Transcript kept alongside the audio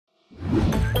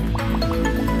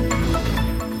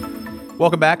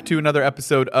Welcome back to another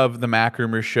episode of the Mac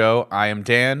Rumors Show. I am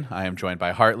Dan. I am joined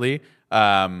by Hartley.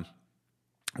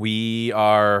 We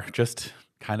are just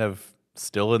kind of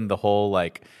still in the whole,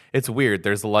 like, it's weird.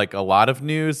 There's like a lot of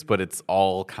news, but it's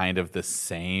all kind of the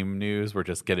same news. We're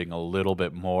just getting a little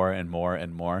bit more and more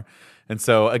and more. And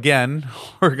so, again,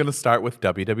 we're going to start with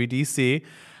WWDC.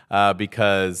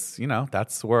 Because, you know,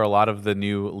 that's where a lot of the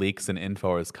new leaks and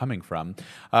info is coming from.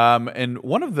 And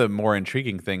one of the more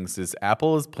intriguing things is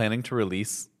Apple is planning to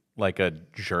release like a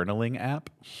journaling app.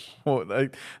 Well,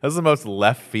 that's the most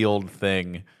left field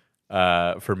thing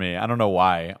for me. I don't know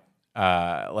why.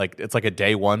 Like it's like a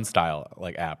day one style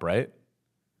like app, right?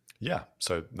 Yeah,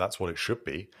 so that's what it should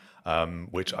be.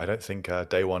 Which I don't think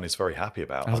Day One is very happy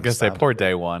about. I was going to say, poor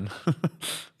Day One.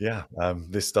 Yeah,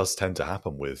 this does tend to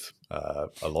happen with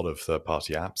a lot of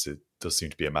third-party apps. It does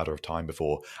seem to be a matter of time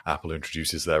before Apple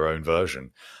introduces their own version.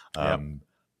 And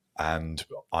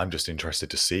I'm just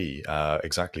interested to see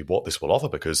exactly what this will offer,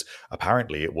 because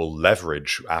apparently it will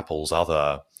leverage Apple's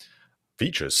other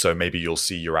features. So maybe you'll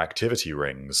see your activity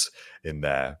rings in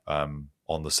there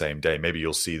on the same day. Maybe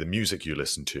you'll see the music you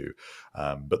listen to.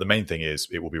 But the main thing is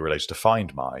it will be related to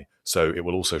Find My. So it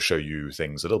will also show you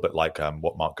things a little bit like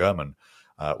what Mark Gurman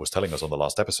was telling us on the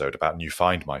last episode about new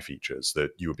Find My features,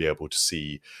 that you would be able to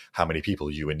see how many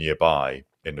people you were nearby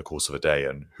in the course of a day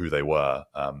and who they were.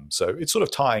 So it's sort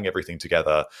of tying everything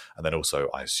together. And then also,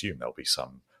 I assume there'll be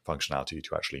some functionality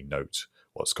to actually note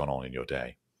what's gone on in your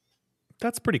day.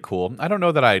 That's pretty cool. I don't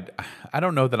know that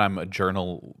I'm a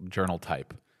journal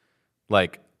type.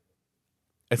 Like,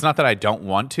 it's not that I don't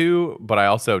want to, but I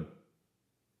also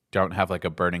don't have like a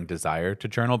burning desire to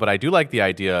journal. But I do like the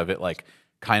idea of it like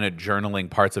kind of journaling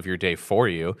parts of your day for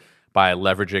you by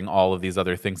leveraging all of these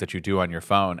other things that you do on your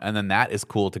phone. And then that is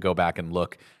cool to go back and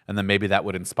look. And then maybe that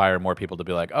would inspire more people to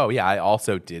be like, oh yeah, I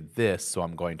also did this, so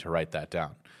I'm going to write that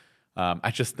down.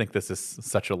 I just think this is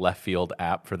such a left field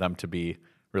app for them to be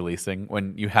releasing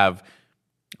when you have,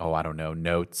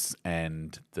 notes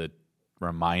and the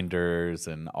reminders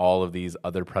and all of these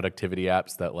other productivity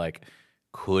apps that like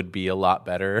could be a lot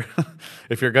better.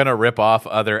 If you're going to rip off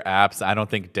other apps, I don't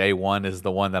think Day One is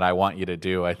the one that I want you to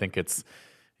do. I think it's,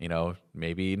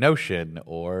 maybe Notion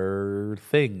or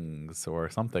Things or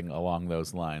something along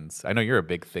those lines. I know you're a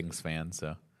big Things fan,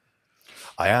 so.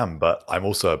 I am, but I'm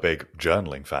also a big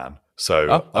journaling fan.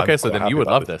 So okay, so then you would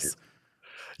love this.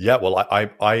 Yeah, well,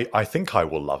 I think I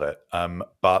will love it.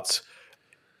 But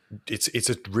it's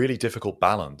a really difficult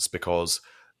balance, because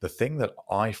the thing that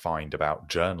I find about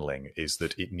journaling is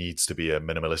that it needs to be a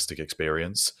minimalistic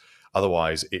experience.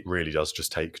 Otherwise, it really does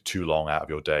just take too long out of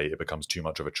your day. It becomes too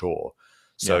much of a chore.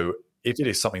 So if it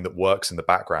is something that works in the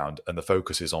background and the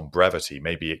focus is on brevity,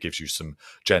 maybe it gives you some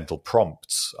gentle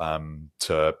prompts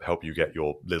to help you get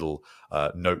your little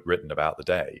note written about the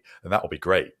day, and that will be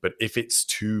great. But if it's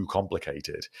too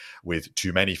complicated with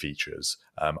too many features,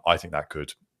 I think that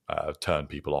could turn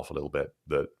people off a little bit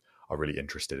that are really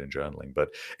interested in journaling. But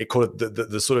it could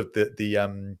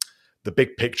the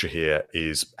big picture here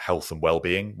is health and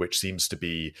well-being, which seems to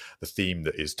be the theme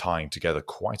that is tying together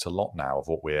quite a lot now of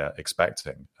what we're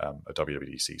expecting at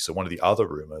WWDC. So one of the other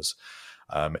rumors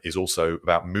is also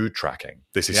about mood tracking.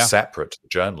 This is separate to the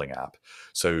journaling app.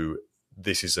 So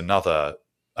this is another,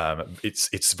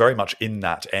 it's very much in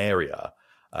that area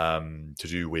to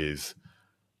do with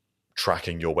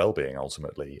tracking your well-being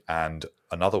ultimately. And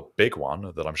another big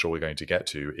one that I'm sure we're going to get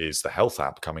to is the health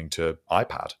app coming to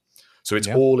iPad. So it's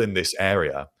all in this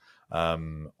area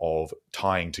of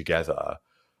tying together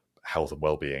health and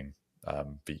well-being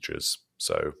features.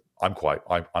 So I'm quite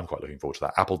looking forward to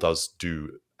that. Apple does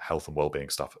do health and well-being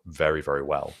stuff very, very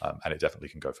well, and it definitely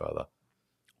can go further.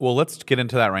 Well, let's get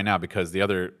into that right now, because the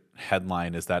other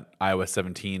headline is that iOS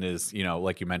 17 is,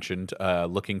 like you mentioned,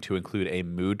 looking to include a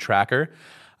mood tracker.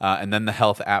 And then the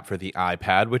health app for the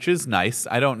iPad, which is nice.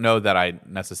 I don't know that I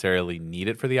necessarily need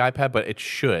it for the iPad, but it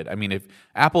should. I mean, if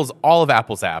all of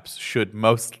Apple's apps should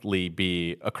mostly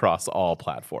be across all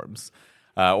platforms,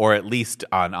 or at least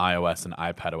on iOS and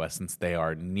iPadOS, since they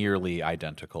are nearly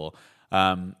identical.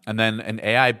 And then an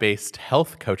AI-based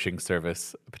health coaching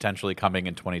service potentially coming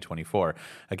in 2024.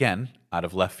 Again, out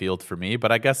of left field for me,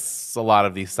 but I guess a lot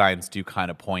of these signs do kind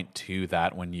of point to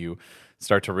that when you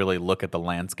start to really look at the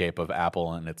landscape of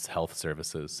Apple and its health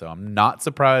services. So I'm not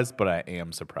surprised, but I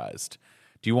am surprised.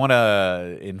 Do you want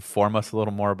to inform us a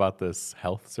little more about this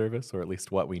health service, or at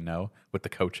least what we know with the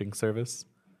coaching service?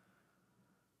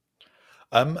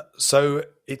 So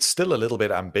it's still a little bit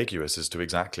ambiguous as to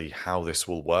exactly how this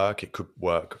will work. It could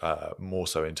work more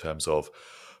so in terms of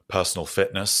personal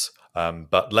fitness.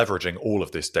 But leveraging all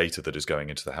of this data that is going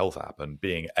into the health app and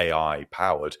being AI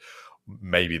powered,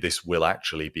 maybe this will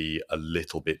actually be a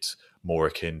little bit more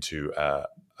akin to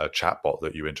a chatbot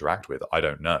that you interact with. I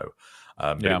don't know.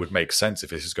 But it would make sense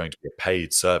if this is going to be a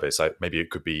paid service. Maybe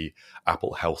it could be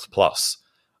Apple Health Plus,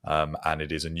 and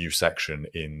it is a new section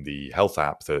in the health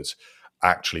app that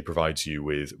actually provides you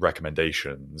with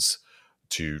recommendations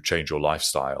to change your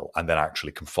lifestyle, and then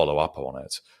actually can follow up on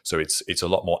it. So it's a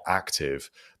lot more active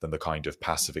than the kind of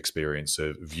passive experience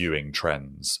of viewing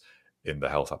trends in the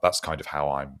health app. That's kind of how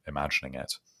I'm imagining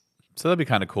it. So that'd be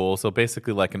kind of cool. So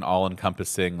basically like an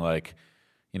all-encompassing, like,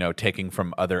 taking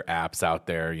from other apps out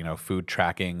there, food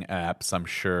tracking apps, I'm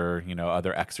sure,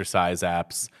 other exercise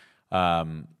apps,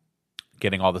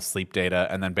 getting all the sleep data,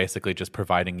 and then basically just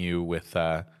providing you with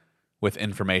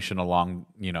information along,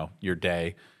 your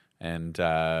day, and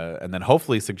then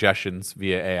hopefully suggestions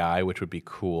via AI, which would be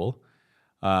cool.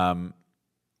 And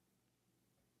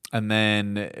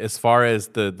then as far as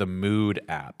the mood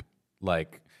app,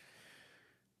 like,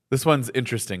 this one's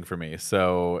interesting for me.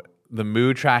 So the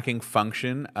mood tracking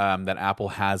function that Apple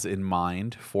has in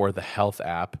mind for the health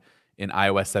app in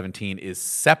iOS 17 is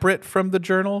separate from the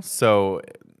journal. So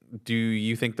do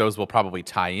you think those will probably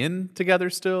tie in together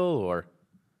still, or?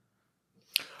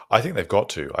 I think they've got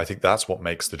to. I think that's what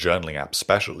makes the journaling app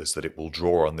special, is that it will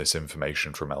draw on this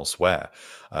information from elsewhere.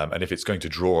 And if it's going to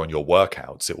draw on your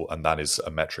workouts, it will, and that is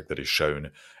a metric that is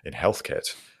shown in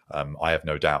HealthKit, I have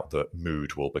no doubt that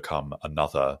mood will become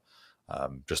another,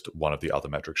 just one of the other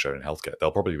metrics shown in HealthKit.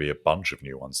 There'll probably be a bunch of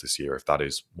new ones this year if that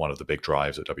is one of the big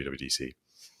drives at WWDC.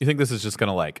 You think this is just going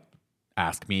to like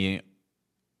ask me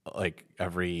like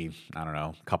every, I don't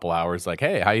know, couple hours, like,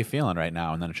 hey, how you feeling right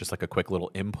now? And then it's just like a quick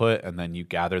little input, and then you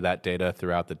gather that data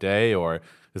throughout the day? Or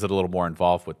is it a little more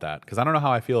involved with that? Because I don't know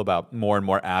how I feel about more and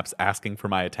more apps asking for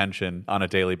my attention on a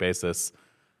daily basis.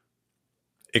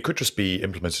 It could just be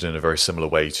implemented in a very similar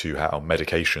way to how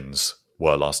medications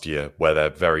were last year, where they're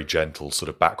very gentle sort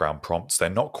of background prompts. They're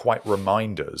not quite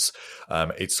reminders.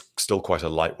 It's still quite a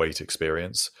lightweight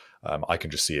experience. I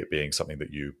can just see it being something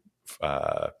that you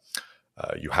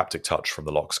haptic touch from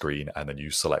the lock screen, and then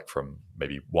you select from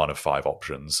maybe one of 5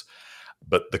 options.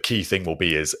 But the key thing will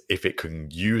be is if it can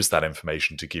use that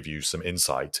information to give you some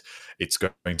insight, it's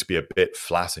going to be a bit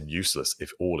flat and useless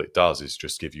if all it does is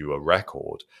just give you a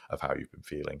record of how you've been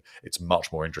feeling. It's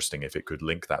much more interesting if it could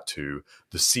link that to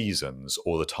the seasons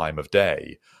or the time of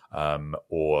day,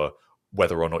 or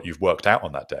whether or not you've worked out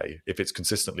on that day. If it's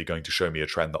consistently going to show me a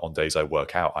trend that on days I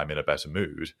work out, I'm in a better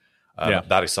mood,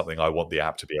 that is something I want the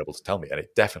app to be able to tell me, and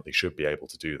it definitely should be able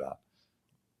to do that.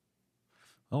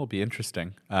 That'll be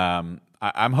interesting.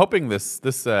 I'm hoping this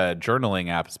journaling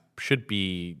app should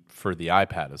be for the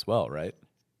iPad as well, right?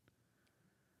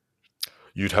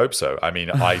 You'd hope so. I mean,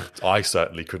 I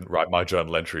certainly couldn't write my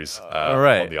journal entries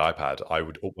right. on the iPad.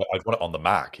 I'd want it on the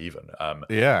Mac even.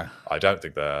 Yeah. I don't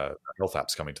think the health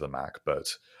app's coming to the Mac,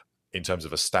 but in terms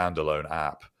of a standalone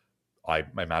app, I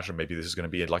imagine maybe this is going to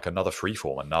be like another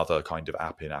freeform, another kind of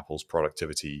app in Apple's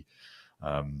productivity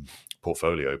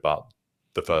portfolio, but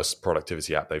the first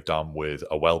productivity app they've done with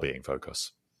a well-being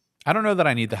focus. I don't know that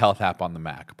I need the health app on the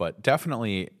Mac, but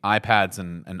definitely iPads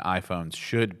and iPhones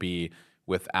should be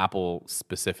with Apple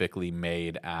specifically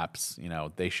made apps.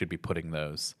 They should be putting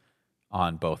those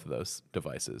on both of those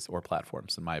devices or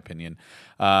platforms, in my opinion.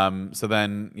 So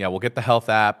then, we'll get the health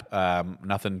app.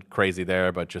 Nothing crazy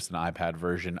there, but just an iPad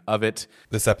version of it.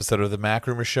 This episode of the Mac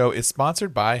Rumor Show is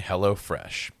sponsored by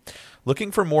HelloFresh.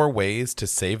 Looking for more ways to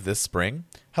save this spring?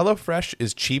 HelloFresh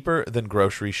is cheaper than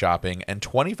grocery shopping and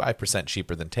 25%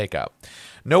 cheaper than takeout.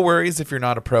 No worries if you're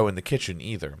not a pro in the kitchen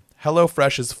either.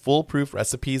 HelloFresh's foolproof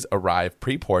recipes arrive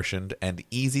pre-portioned and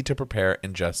easy to prepare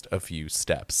in just a few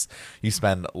steps. You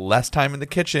spend less time in the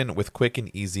kitchen with quick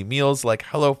and easy meals like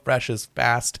HelloFresh's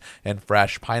fast and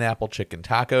fresh pineapple chicken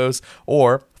tacos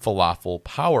or falafel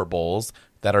power bowls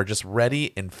that are just ready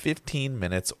in 15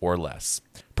 minutes or less.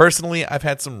 Personally, I've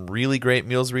had some really great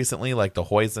meals recently, like the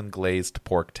hoisin glazed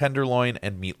pork tenderloin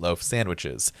and meatloaf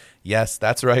sandwiches. Yes,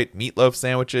 that's right, meatloaf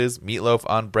sandwiches, meatloaf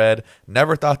on bread.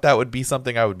 Never thought that would be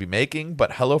something I would be making,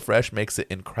 but HelloFresh makes it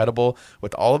incredible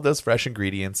with all of those fresh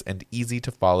ingredients and easy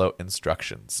to follow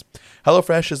instructions.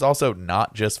 HelloFresh is also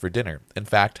not just for dinner. In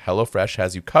fact, HelloFresh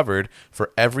has you covered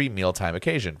for every mealtime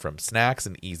occasion, from snacks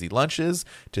and easy lunches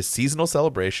to seasonal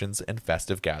celebrations and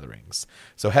festive gatherings.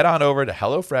 So head on over to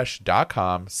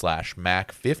HelloFresh.com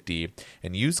HelloFresh.com/Mac50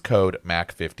 and use code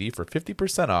Mac50 for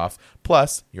 50% off,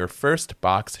 plus your first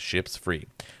box ships free.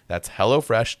 That's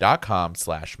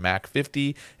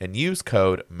HelloFresh.com/Mac50 and use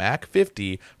code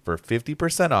Mac50 for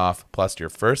 50% off, plus your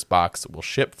first box will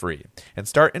ship free. And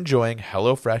start enjoying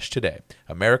HelloFresh today,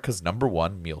 America's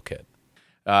 #1 meal kit.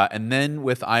 And then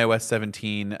with iOS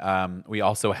 17, we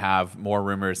also have more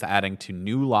rumors adding to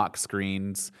new lock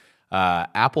screens,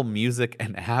 Apple Music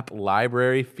and app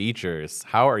library features.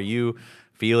 How are you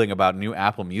feeling about new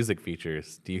Apple Music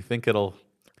features? Do you think it'll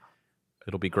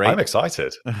be great? I'm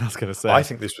excited. I was going to say. I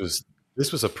think this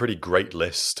was a pretty great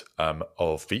list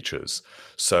of features.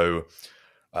 So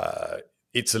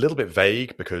it's a little bit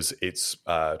vague because it's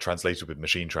translated with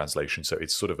machine translation. So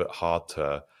it's sort of hard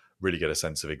to really get a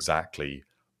sense of exactly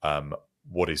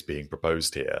what is being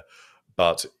proposed here.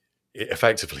 But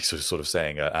effectively sort of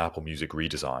saying an Apple Music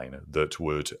redesign that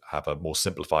would have a more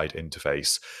simplified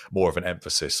interface, more of an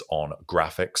emphasis on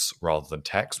graphics rather than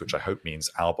text, which I hope means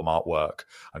album artwork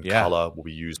and color will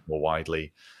be used more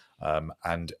widely.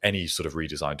 And any sort of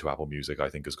redesign to Apple Music, I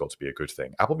think, has got to be a good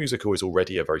thing. Apple Music is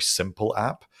already a very simple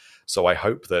app, so I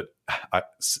hope that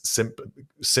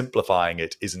simplifying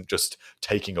it isn't just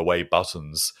taking away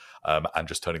buttons and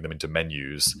just turning them into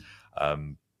menus.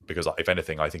 Because if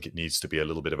anything, I think it needs to be a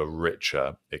little bit of a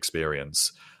richer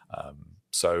experience.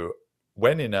 So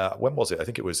when was it? I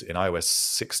think it was in iOS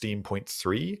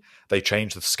 16.3, they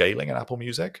changed the scaling in Apple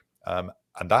Music, and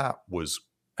that was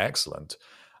excellent.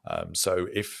 So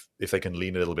if they can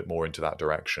lean a little bit more into that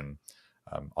direction,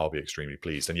 I'll be extremely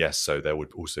pleased. And yes, so there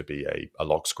would also be a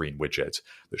lock screen widget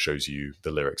that shows you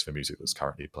the lyrics for music that's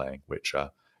currently playing, which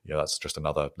that's just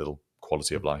another little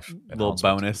quality of life little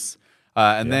bonus.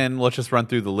 Then let's just run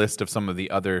through the list of some of the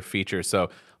other features. So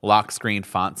lock screen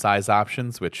font size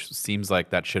options, which seems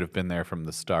like that should have been there from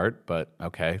the start, but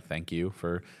okay, thank you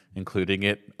for including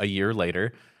it a year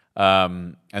later.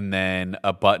 And then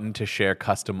a button to share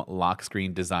custom lock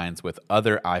screen designs with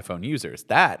other iPhone users.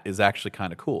 That is actually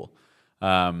kind of cool.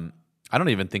 I don't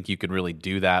even think you can really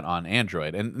do that on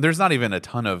Android. And there's not even a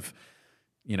ton of,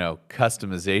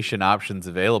 customization options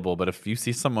available. But if you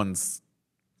see someone's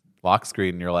lock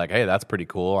screen and you're like, hey, that's pretty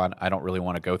cool, I don't really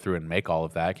want to go through and make all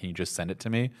of that, can you just send it to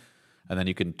me? And then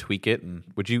you can tweak it. And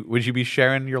would you be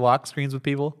sharing your lock screens with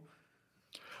people?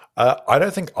 I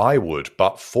don't think I would,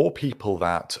 but for people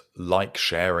that like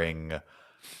sharing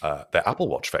their Apple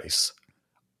Watch face,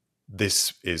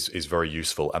 this is very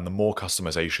useful. And the more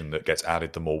customization that gets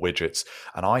added, the more widgets.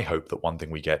 And I hope that one thing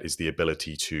we get is the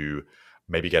ability to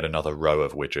maybe get another row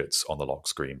of widgets on the lock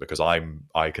screen, because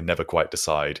I can never quite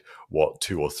decide what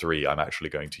 2 or 3 I'm actually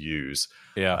going to use.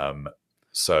 Yeah.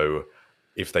 So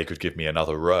if they could give me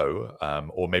another row,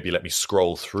 or maybe let me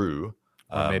scroll through.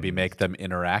 Or maybe make them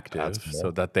interactive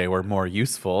so that they were more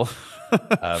useful.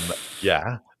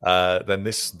 Then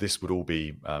this would all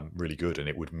be really good, and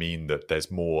it would mean that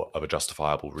there's more of a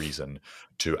justifiable reason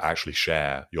to actually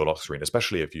share your lock screen,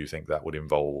 especially if you think that would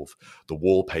involve the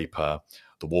wallpaper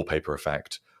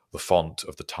effect, the font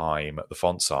of the time, the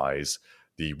font size,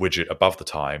 the widget above the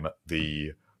time,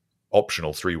 the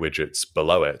optional 3 widgets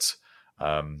below it,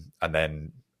 and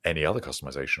then any other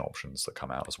customization options that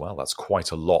come out as well. That's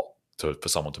quite a lot for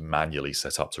someone to manually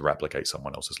set up to replicate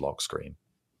someone else's lock screen.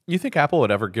 You think Apple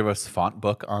would ever give us font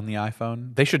book on the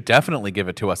iPhone? They should definitely give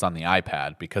it to us on the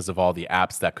iPad because of all the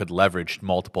apps that could leverage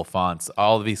multiple fonts.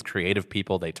 All of these creative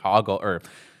people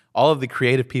all of the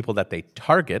creative people that they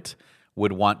target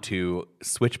would want to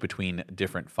switch between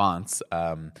different fonts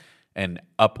and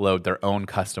upload their own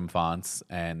custom fonts.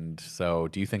 And so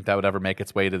do you think that would ever make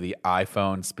its way to the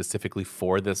iPhone specifically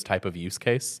for this type of use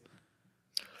case?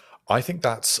 I think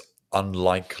that's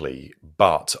unlikely,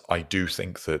 but I do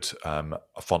think that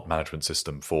a font management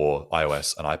system for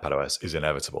iOS and iPadOS is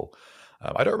inevitable.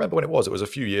 I don't remember when it was. It was a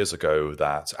few years ago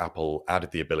that Apple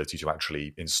added the ability to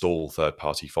actually install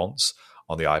third-party fonts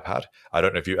on the iPad. I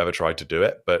don't know if you ever tried to do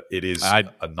it, but it is a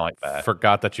nightmare.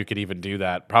 Forgot that you could even do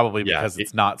that, probably because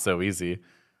it's not so easy.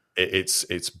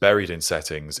 It's buried in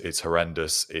settings. It's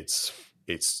horrendous. It's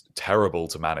terrible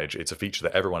to manage. It's a feature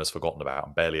that everyone has forgotten about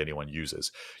and barely anyone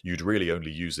uses. You'd really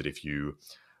only use it if you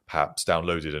perhaps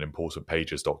downloaded an important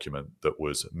Pages document that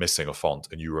was missing a font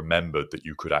and you remembered that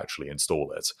you could actually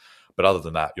install it. But other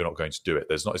than that, you're not going to do it.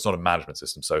 It's not a management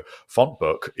system. So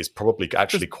Fontbook is probably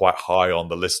actually quite high on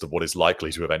the list of what is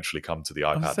likely to eventually come to the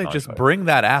iPad. I was say, just bring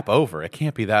that app over. It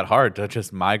can't be that hard to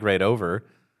just migrate over.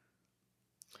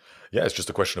 Yeah, it's just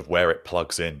a question of where it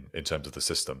plugs in terms of the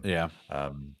system. Yeah.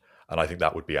 And I think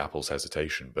that would be Apple's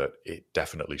hesitation, but it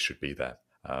definitely should be there.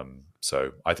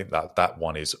 So I think that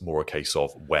one is more a case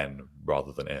of when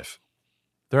rather than if.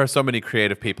 There are so many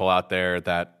creative people out there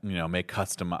that, make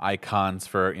custom icons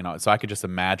for, so I could just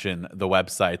imagine the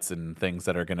websites and things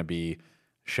that are going to be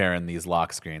sharing these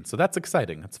lock screens. So that's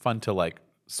exciting. It's fun to like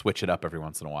switch it up every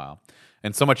once in a while.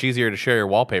 And so much easier to share your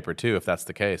wallpaper too, if that's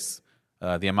the case.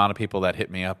 The amount of people that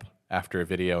hit me up after a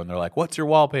video and they're like, "What's your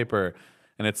wallpaper?"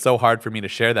 And it's so hard for me to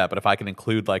share that. But if I can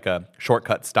include like a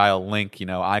shortcut style link,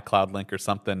 iCloud link or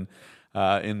something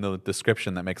in the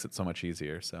description, that makes it so much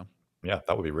easier. So yeah,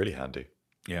 that would be really handy.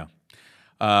 Yeah.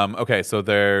 Okay, so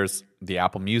there's the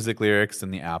Apple Music lyrics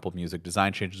and the Apple Music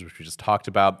design changes, which we just talked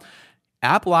about.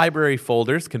 App library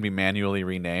folders can be manually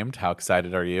renamed. How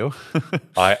excited are you?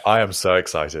 I am so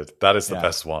excited. That is the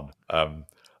best one.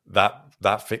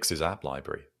 That fixes app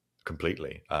library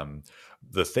completely.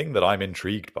 The thing that I'm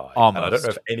intrigued by, and I don't know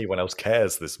if anyone else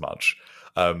cares this much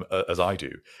as I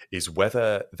do, is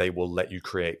whether they will let you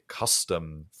create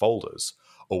custom folders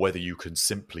or whether you can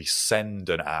simply send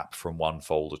an app from one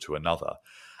folder to another.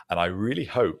 And I really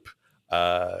hope,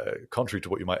 contrary to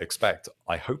what you might expect,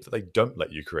 I hope that they don't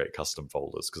let you create custom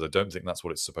folders, because I don't think that's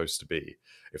what it's supposed to be.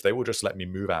 If they will just let me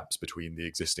move apps between the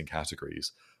existing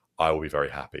categories, I will be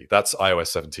very happy. That's iOS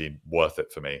 17 worth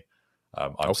it for me.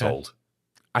 I'm sold.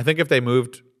 I think if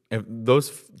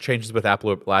those changes with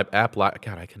God,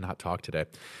 I cannot talk today.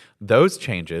 Those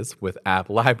changes with App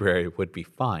Library would be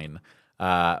fine.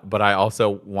 But I also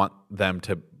want them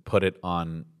to put it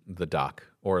on the dock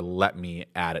or let me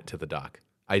add it to the dock.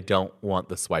 I don't want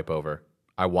the swipe over.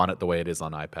 I want it the way it is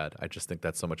on iPad. I just think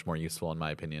that's so much more useful in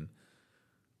my opinion.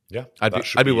 Yeah,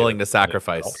 I'd be willing to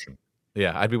sacrifice.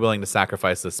 Yeah, I'd be willing to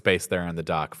sacrifice the space there on the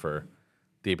dock for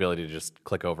the ability to just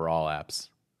click over all apps.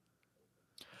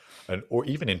 Or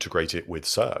even integrate it with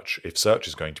search. If search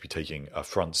is going to be taking a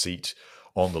front seat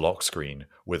on the lock screen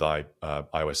with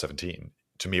iOS 17,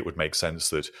 to me, it would make sense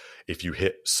that if you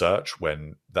hit search,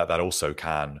 when that also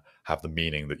can have the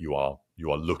meaning that you are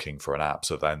looking for an app.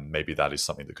 So then maybe that is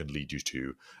something that can lead you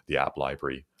to the app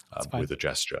library with a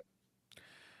gesture.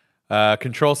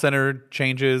 Control center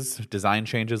changes, design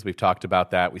changes. We've talked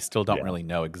about that. We still don't really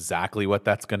know exactly what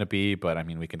that's going to be, but I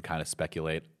mean, we can kind of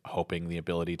speculate, hoping the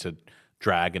ability to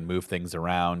drag and move things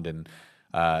around, and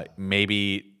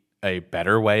maybe a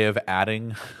better way of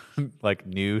adding like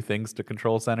new things to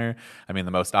Control Center. I mean,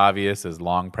 the most obvious is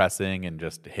long pressing and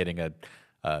just hitting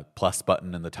a plus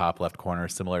button in the top left corner,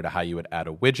 similar to how you would add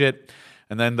a widget.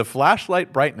 And then the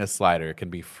flashlight brightness slider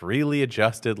can be freely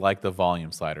adjusted like the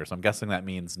volume slider. So I'm guessing that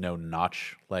means no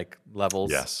notch like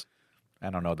levels. Yes. I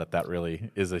don't know that really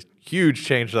is a huge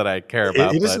change that I care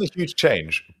about. It isn't a huge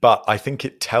change, but I think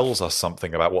it tells us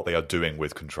something about what they are doing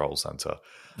with Control Center.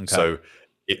 Okay. So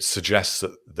it suggests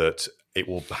that it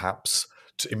will perhaps,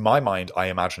 in my mind, I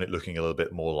imagine it looking a little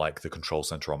bit more like the Control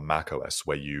Center on macOS,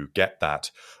 where you get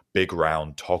that big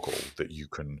round toggle that you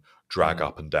can drag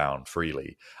up and down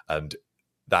freely. And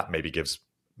that maybe gives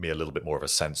me a little bit more of a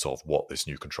sense of what this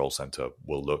new Control Center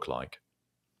will look like.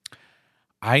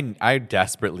 I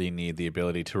desperately need the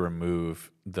ability to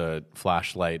remove the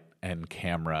flashlight and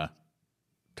camera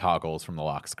toggles from the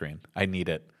lock screen. I need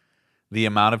it. The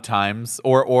amount of times,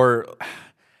 or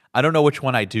I don't know which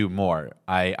one I do more.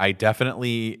 I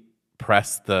definitely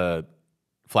press the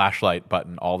flashlight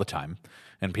button all the time,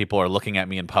 and people are looking at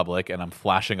me in public, and I'm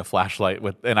flashing a flashlight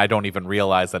and I don't even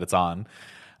realize that it's on.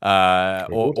 We've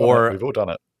all done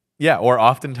it. Yeah, or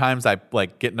oftentimes I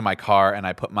like get into my car and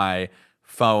I put my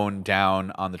phone down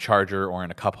on the charger or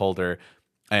in a cup holder,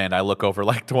 and I look over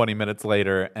like 20 minutes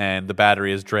later and the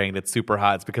battery is drained. It's super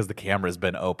hot. It's because the camera's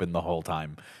been open the whole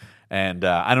time. And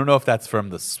I don't know if that's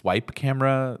from the swipe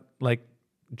camera like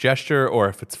gesture or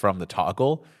if it's from the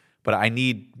toggle, but I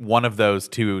need one of those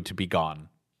two to be gone.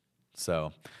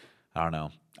 So I don't know.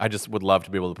 I just would love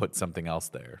to be able to put something else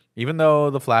there. Even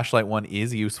though the flashlight one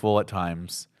is useful at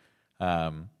times,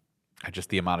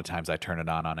 the amount of times I turn it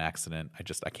on accident,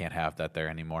 I can't have that there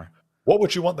anymore. What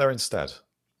would you want there instead?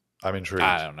 I'm intrigued.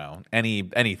 I don't know.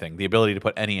 Anything. The ability to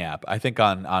put any app. I think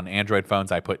on Android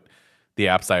phones, I put the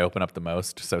apps I open up the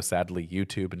most. So sadly,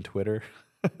 YouTube and Twitter.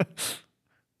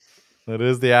 That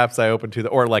is the apps I open to,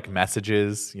 or like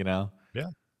messages, Yeah.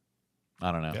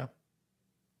 I don't know. Yeah.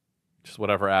 Just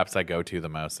whatever apps I go to the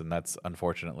most. And that's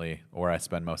unfortunately where I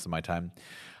spend most of my time.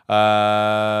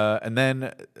 And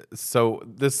then, so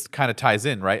this kind of ties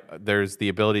in, right? There's the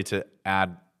ability to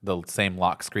add the same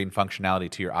lock screen functionality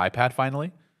to your iPad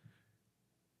finally.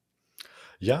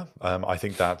 Yeah, I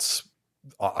think that's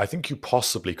I think you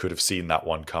possibly could have seen that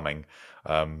one coming,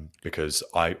 because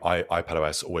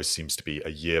iPadOS always seems to be a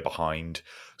year behind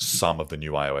some of the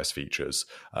new iOS features.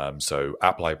 So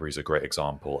App Library is a great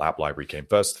example. App Library came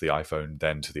first to the iPhone,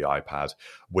 then to the iPad.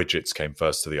 Widgets came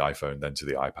first to the iPhone, then to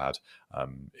the iPad.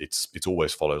 It's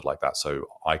always followed like that. So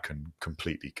I can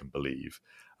believe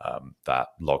that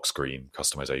lock screen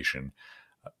customization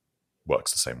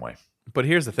works the same way. But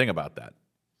here's the thing about that.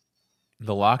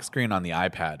 The lock screen on the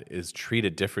iPad is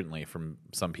treated differently from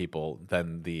some people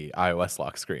than the iOS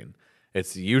lock screen.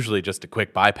 It's usually just a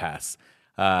quick bypass.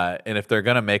 And if they're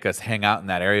going to make us hang out in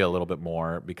that area a little bit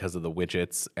more because of the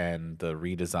widgets and the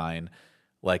redesign,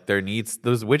 like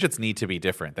those widgets need to be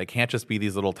different. They can't just be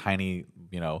these little tiny,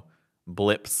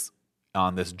 blips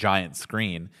on this giant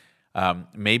screen.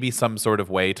 Maybe some sort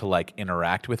of way to like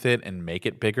interact with it and make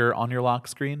it bigger on your lock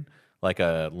screen. Like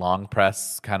a long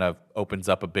press kind of opens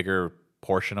up a bigger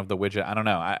portion of the widget. I don't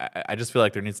know. I just feel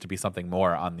like there needs to be something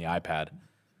more on the iPad.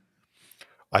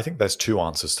 I think there's two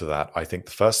answers to that. I think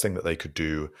the first thing that they could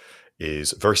do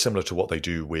is very similar to what they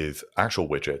do with actual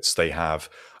widgets. They have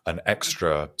an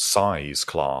extra size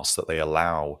class that they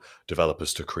allow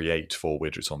developers to create for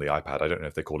widgets on the iPad. I don't know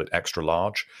if they call it extra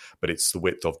large, but it's the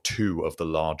width of 2 of the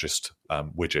largest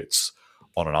widgets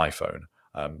on an iPhone.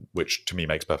 Which to me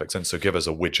makes perfect sense. So give us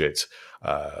a widget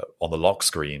on the lock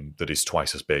screen that is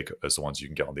twice as big as the ones you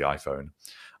can get on the iPhone,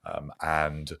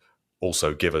 and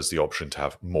also give us the option to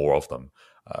have more of them,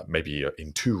 maybe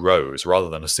in 2 rows rather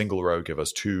than a single row. Give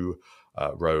us 2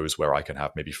 rows where I can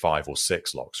have maybe 5 or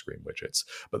 6 lock screen widgets.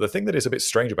 But the thing that is a bit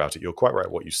strange about it, you're quite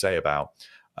right what you say about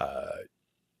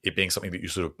it being something that you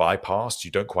sort of bypassed.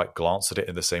 You don't quite glance at it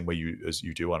in the same way as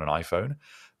you do on an iPhone.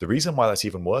 The reason why that's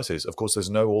even worse is, of course, there's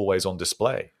no always on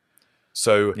display.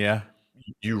 So yeah,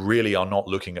 you really are not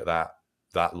looking at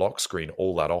that lock screen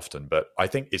all that often. But I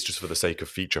think it's just for the sake of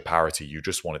feature parity. You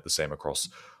just want it the same across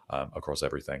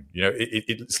everything.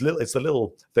 It's the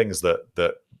little things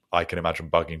that I can imagine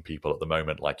bugging people at the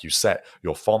moment. Like you set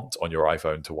your font on your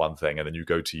iPhone to one thing, and then you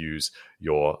go to use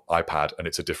your iPad, and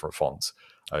it's a different font.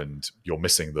 And you're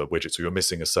missing the widget, so you're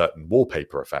missing a certain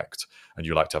wallpaper effect, and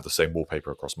you like to have the same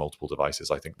wallpaper across multiple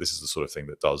devices. I think this is the sort of thing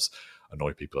that does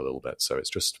annoy people a little bit. So it's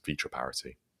just feature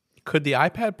parity. Could the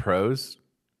iPad Pros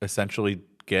essentially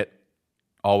get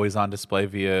always on display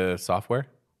via software?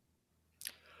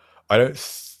 I don't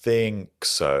think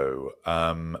so.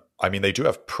 I mean, they do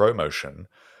have ProMotion,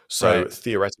 so Right.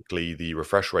 theoretically the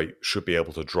refresh rate should be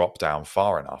able to drop down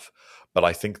far enough. But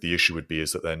I think the issue would be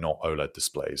is that they're not OLED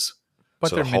displays. But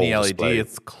So they're the mini whole LED. display.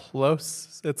 It's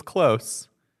close. It's close.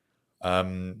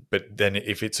 But then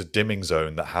if it's a dimming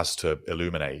zone that has to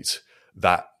illuminate,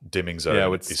 that dimming zone Yeah, it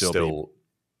would is still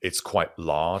it's quite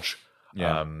large.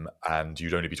 Yeah. And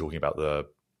you'd only be talking about the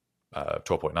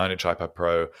 12.9-inch iPad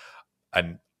Pro,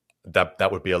 and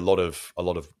that would be a lot of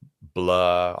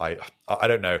blur. I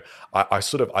don't know.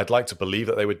 I'd like to believe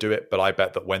that they would do it, but I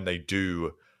bet that when they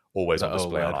do always The on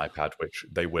display on OLED. iPad, which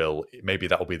they will, maybe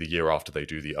that will be the year after they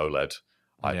do the OLED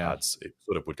Yeah. iPads. It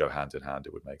sort of would go hand in hand.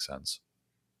 It would make sense.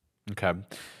 Okay.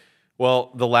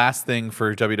 Well, the last thing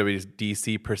for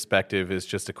WWDC perspective is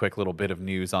just a quick little bit of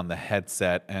news on the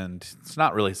headset, and it's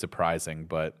not really surprising,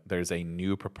 but there's a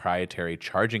new proprietary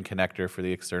charging connector for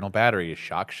the external battery.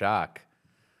 Shock, shock.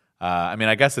 I mean,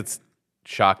 I guess it's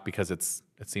shock because it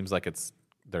seems like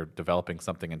they're developing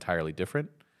something entirely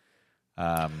different.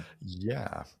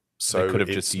 Yeah. So they could have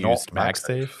just used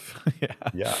MagSafe.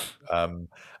 Yeah.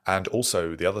 And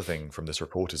also the other thing from this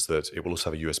report is that it will also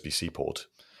have a USB-C port.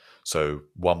 So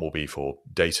one will be for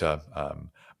data.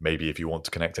 Maybe if you want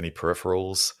to connect any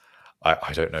peripherals,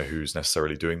 I don't know who's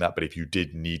necessarily doing that, but if you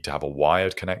did need to have a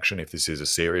wired connection, if this is a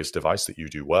serious device that you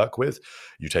do work with,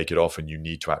 you take it off and you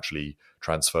need to actually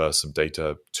transfer some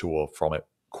data to or from it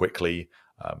quickly,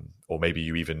 or maybe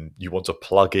you want to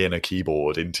plug in a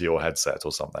keyboard into your headset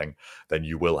or something, then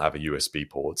you will have a USB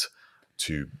port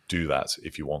to do that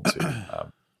if you want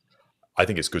to. I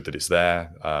think it's good that it's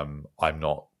there. I'm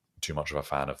not too much of a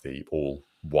fan of the all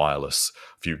wireless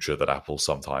future that Apple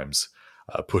sometimes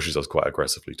pushes us quite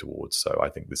aggressively towards. So I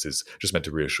think this is just meant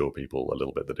to reassure people a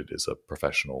little bit that it is a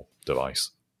professional device.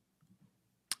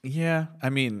 Yeah, I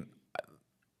mean,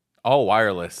 all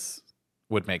wireless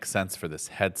would make sense for this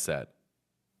headset,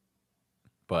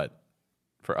 but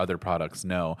for other products,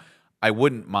 no. I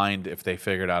wouldn't mind if they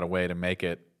figured out a way to make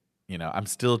it, I'm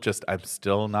still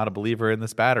not a believer in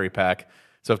this battery pack.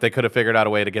 So if they could have figured out a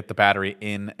way to get the battery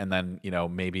in, and then,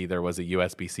 maybe there was a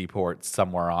USB-C port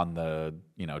somewhere on the,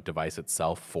 device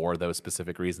itself for those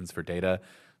specific reasons for data,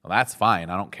 well, that's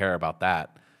fine. I don't care about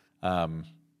that.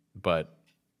 But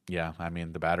Yeah, I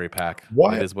mean the battery pack.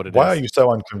 Why? It is what it Why are is. you so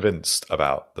unconvinced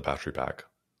about the battery pack?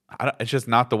 It's just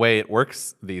not the way it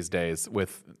works these days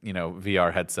with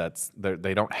VR headsets.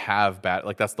 They don't have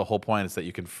like that's the whole point, is that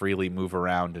you can freely move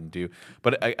around and do.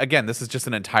 But again, this is just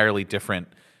an entirely different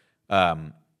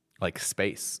like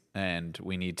space, and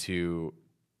we need to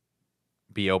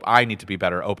I need to be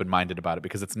better open-minded about it,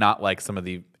 because it's not like some of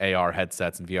the AR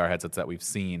headsets and VR headsets that we've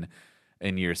seen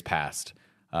in years past.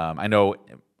 I know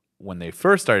when they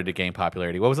first started to gain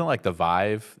popularity, what was it, like the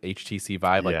Vive, HTC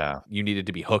Vive? Like Yeah. you needed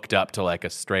to be hooked up to like a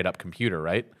straight up computer,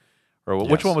 right? Or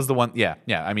which Yes. one was the one? Yeah,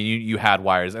 yeah. I mean, you had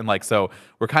wires, and like so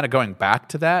we're kind of going back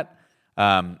to that.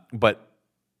 But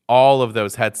all of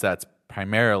those headsets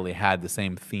primarily had the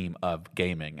same theme of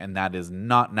gaming, and that is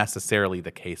not necessarily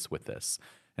the case with this.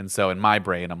 And so in my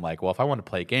brain, I'm like, well, if I want to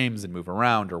play games and move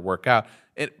around or work out,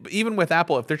 even with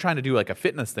Apple, if they're trying to do like a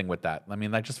fitness thing with that, I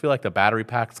mean, I just feel like the battery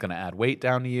pack is going to add weight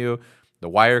down to you. The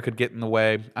wire could get in the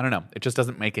way. I don't know. It just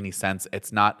doesn't make any sense.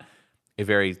 It's not a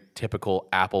very typical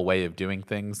Apple way of doing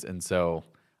things. And so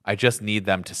I just need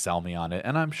them to sell me on it.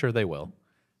 And I'm sure they will.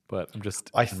 But I'm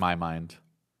just, in my mind.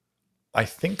 I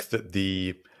think that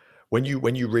when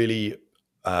you really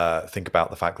think about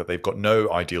the fact that they've got no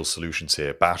ideal solutions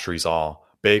here, batteries are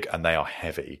big and they are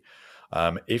heavy.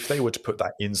 If they were to put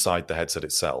that inside the headset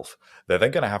itself, they're then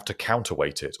going to have to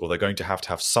counterweight it, or they're going to have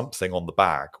something on the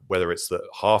back, whether it's that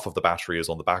half of the battery is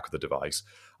on the back of the device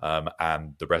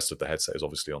and the rest of the headset is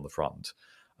obviously on the front.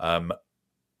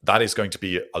 That is going to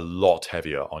be a lot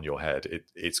heavier on your head.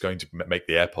 It's going to make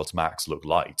the AirPods Max look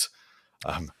light.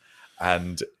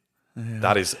 And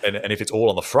that is, and if it's all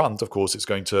on the front, of course, it's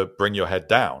going to bring your head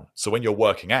down. So when you're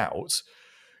working out,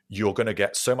 you're going to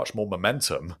get so much more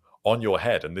momentum on your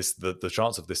head, and the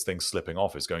chance of this thing slipping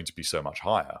off is going to be so much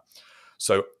higher.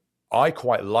 So I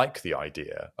quite like the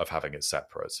idea of having it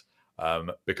separate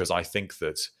because I think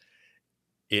that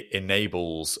it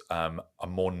enables a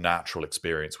more natural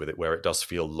experience with it, where it does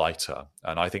feel lighter.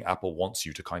 And I think Apple wants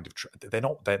you to kind of they're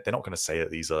not going to say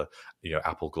that these are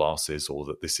Apple glasses, or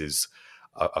that this is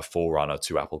a forerunner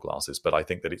to Apple glasses, but I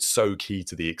think that it's so key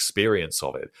to the experience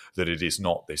of it that it is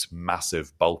not this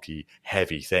massive, bulky,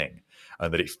 heavy thing,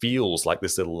 and that it feels like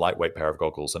this little lightweight pair of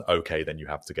goggles. And okay, then you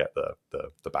have to get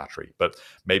the battery, but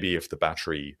maybe if the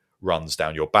battery runs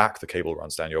down your back, the cable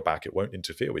runs down your back, it won't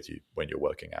interfere with you when you're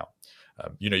working out.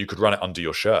 You could run it under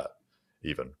your shirt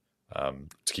even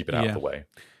to keep it out of the way.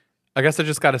 I guess I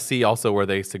just got to see also where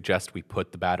they suggest we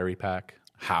put the battery pack,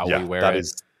 how we wear it.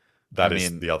 That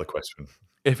is the other question.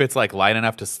 If it's like light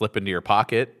enough to slip into your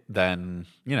pocket, then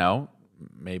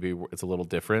maybe it's a little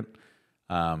different.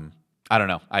 I don't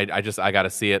know. I got to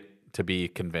see it to be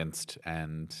convinced,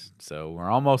 and so we're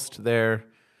almost there.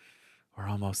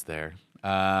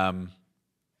 And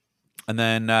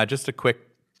then just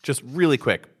really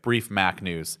quick, brief Mac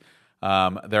news.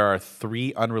 There are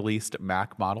 3 unreleased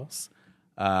Mac models.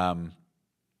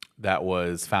 That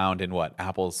was found in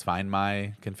Apple's Find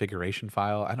My configuration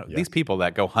file. I don't. These people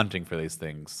that go hunting for these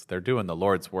things, they're doing the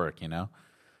Lord's work.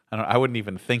 I wouldn't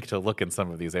even think to look in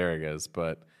some of these areas,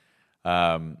 but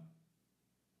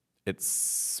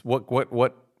it's what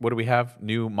do we have?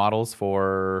 New models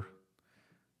for?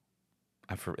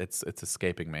 It's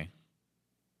escaping me.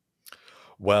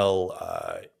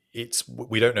 Well,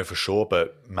 we don't know for sure,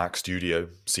 but Mac Studio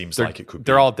seems like it could be.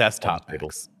 They're all desktop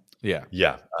Macs.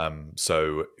 Yeah.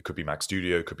 So it could be Mac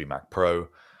Studio, it could be Mac Pro.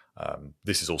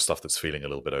 This is all stuff that's feeling a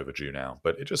little bit overdue now,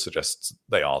 but it just suggests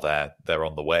they are there. They're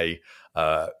on the way.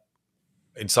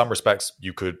 In some respects,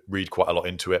 you could read quite a lot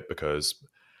into it because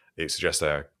it suggests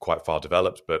they're quite far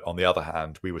developed. But on the other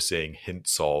hand, we were seeing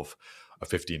hints of a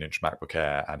 15-inch MacBook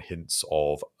Air and hints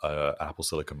of Apple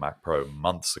Silicon Mac Pro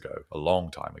months ago, a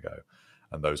long time ago.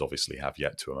 And those obviously have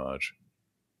yet to emerge.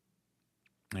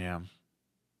 Yeah.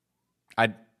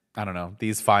 I don't know,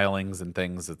 these filings and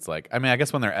things, it's like, I mean, I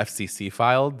guess when they're FCC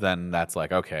filed, then that's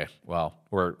like, okay, well,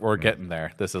 we're getting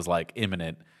there. This is like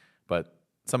imminent. But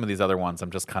some of these other ones,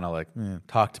 I'm just kind of like,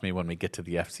 talk to me when we get to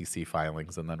the FCC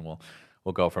filings, and then we'll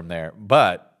go from there.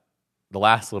 But the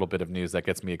last little bit of news that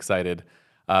gets me excited,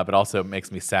 but also makes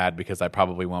me sad because I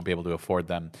probably won't be able to afford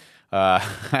them.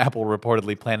 Apple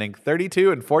reportedly planning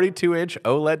 32 and 42-inch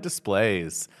OLED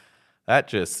displays. That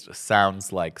just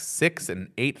sounds like $6,000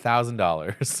 and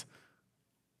 $8,000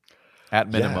 at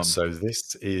minimum. Yeah, so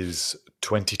this is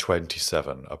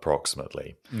 2027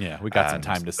 approximately. Yeah, we got some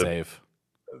time to save.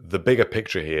 The bigger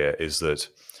picture here is that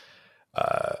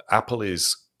Apple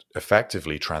is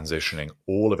effectively transitioning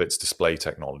all of its display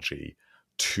technology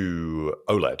to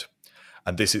OLED.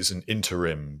 And this is an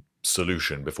interim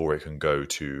solution before it can go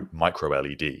to micro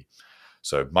LED.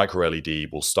 So micro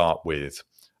LED will start with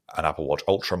an Apple Watch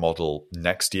Ultra model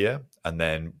next year, and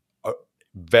then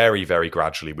very, very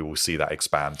gradually we will see that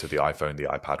expand to the iPhone, the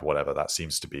iPad, whatever. That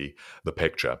seems to be the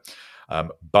picture.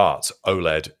 But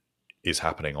OLED is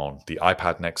happening on the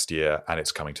iPad next year, and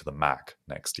it's coming to the Mac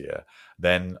next year.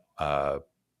 Then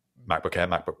MacBook Air,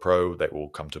 MacBook Pro, they will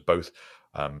come to both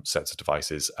sets of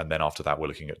devices. And then after that, we're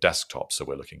looking at desktops. So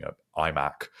we're looking at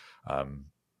iMac,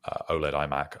 OLED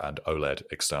iMac, and OLED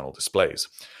external displays.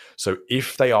 So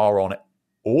if they are on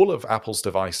all of Apple's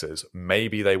devices,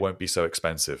 maybe they won't be so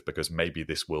expensive, because maybe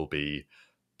this will be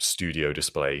studio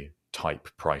display type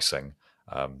pricing,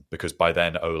 because by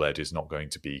then OLED is not going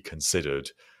to be considered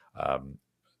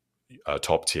a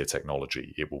top tier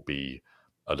technology. It will be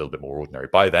a little bit more ordinary.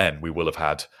 By then, we will have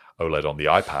had OLED on the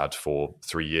iPad for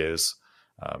 3 years,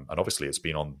 and obviously it's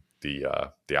been on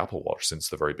the Apple Watch since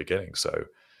the very beginning. So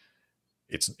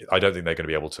I don't think they're going to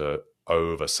be able to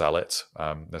oversell it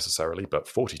necessarily, but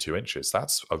 42 inches,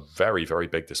 that's a very, very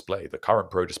big display. The current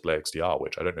Pro Display XDR,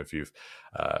 which I don't know if you've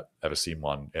ever seen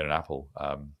one in an Apple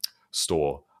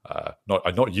store.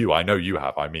 Not you. I know you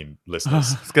have. I mean,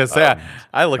 listeners. I was going to say,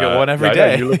 I look at one every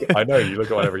day. I know you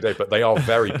look at one every day, but they are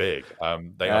very big.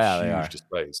 They are huge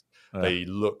displays. Yeah. They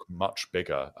look much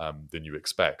bigger than you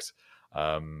expect.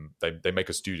 They make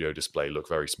a studio display look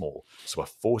very small. So a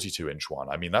 42-inch one,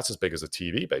 I mean, that's as big as a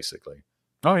TV, basically.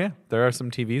 Oh, yeah. There are some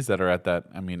TVs that are at that.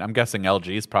 I mean, I'm guessing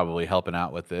LG is probably helping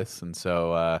out with this. And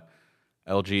so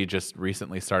LG just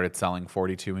recently started selling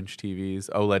 42-inch TVs,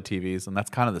 OLED TVs, and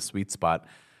that's kind of the sweet spot.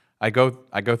 I go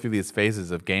through these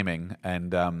phases of gaming,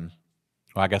 and well,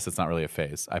 I guess it's not really a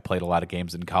phase. I played a lot of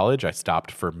games in college. I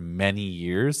stopped for many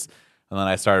years, and then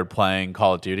I started playing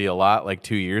Call of Duty a lot, like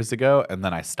 2 years ago, and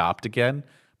then I stopped again.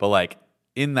 But like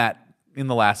in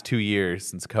the last 2 years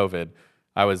since COVID,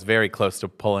 I was very close to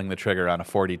pulling the trigger on a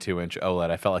 42-inch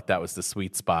OLED. I felt like that was the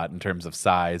sweet spot in terms of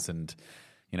size, and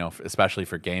especially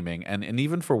for gaming, and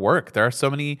even for work. There are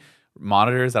so many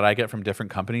monitors that I get from different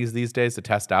companies these days to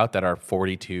test out that are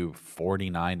 42,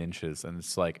 49 inches. And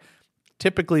it's like,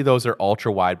 typically those are ultra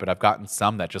wide, but I've gotten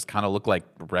some that just kind of look like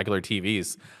regular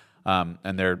TVs.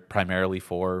 And they're primarily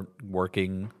for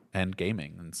working and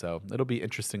gaming. And so it'll be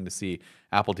interesting to see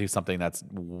Apple do something that's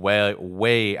way,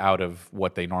 way out of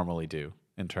what they normally do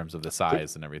in terms of the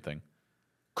size and everything.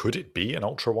 Could it be an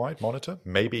ultra wide monitor?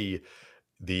 Maybe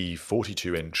the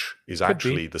 42-inch is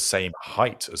actually the same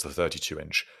height as the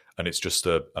 32-inch. And it's just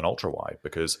an ultra wide,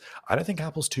 because I don't think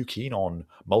Apple's too keen on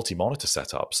multi-monitor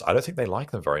setups. I don't think they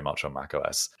like them very much on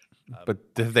macOS. But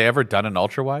have they ever done an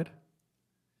ultra wide?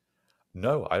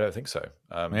 No, I don't think so.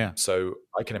 Yeah. So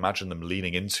I can imagine them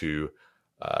leaning into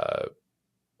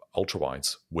ultra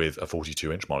wides with a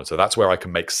 42-inch monitor. That's where I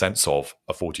can make sense of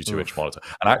a 42-inch monitor.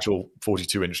 An actual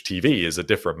 42-inch TV is a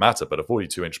different matter, but a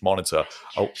 42-inch monitor.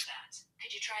 Could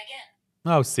you try again?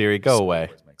 Oh, Siri, go away.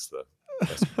 Makes the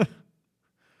best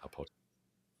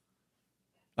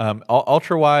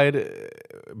ultra wide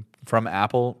from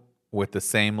Apple with the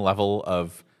same level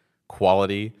of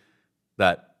quality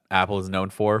that Apple is known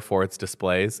for its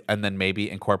displays, and then maybe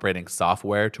incorporating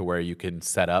software to where you can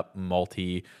set up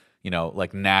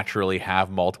like naturally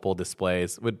have multiple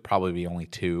displays. Would probably be only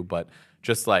two, but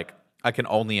just like I can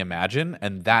only imagine,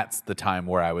 and that's the time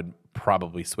where I would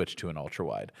probably switch to an ultra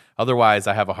wide. Otherwise,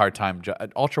 I have a hard time.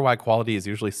 Ultra wide quality is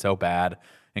usually so bad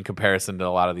in comparison to a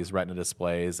lot of these Retina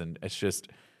displays, and it's just,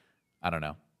 I don't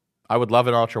know. I would love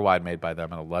an ultra wide made by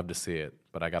them, and I'd love to see it,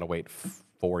 but I got to wait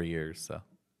 4 years. So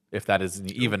if that is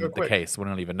even the case, we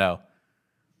don't even know.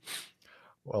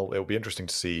 Well, it'll be interesting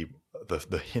to see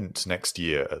the hint next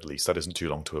year, at least. That isn't too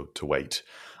long to wait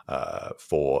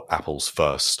for Apple's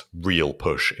first real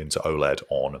push into OLED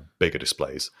on bigger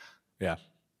displays. Yeah.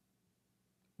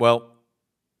 Well,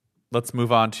 let's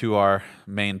move on to our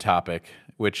main topic,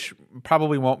 which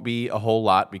probably won't be a whole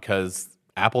lot because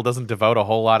Apple doesn't devote a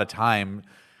whole lot of time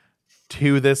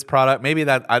to this product. Maybe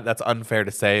that's unfair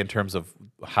to say in terms of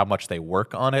how much they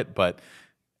work on it, but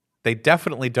they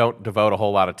definitely don't devote a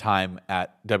whole lot of time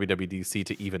at WWDC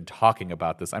to even talking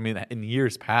about this. I mean, in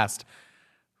years past,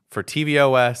 for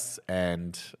tvOS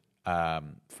and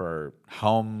for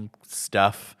home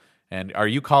stuff, and are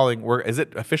you calling? Is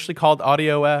it officially called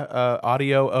Audio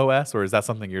OS, or is that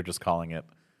something you're just calling it?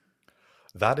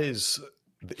 That is,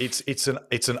 it's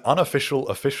an unofficial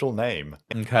official name.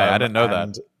 Okay, I didn't know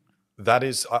that. That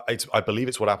is, I believe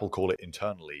it's what Apple call it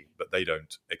internally, but they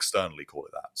don't externally call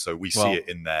it that. So we see it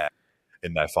in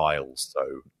their files.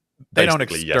 So they don't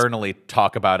externally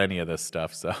talk about any of this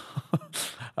stuff. So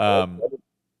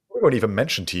we won't even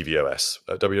mention tvOS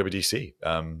at WWDC.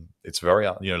 It's very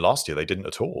last year they didn't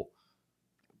at all.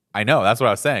 I know, that's what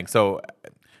I was saying. So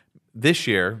this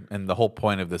year, and the whole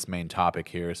point of this main topic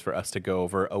here is for us to go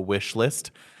over a wish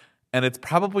list. And it's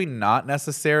probably not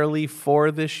necessarily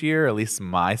for this year. At least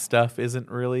my stuff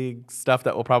isn't really stuff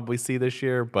that we'll probably see this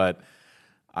year, but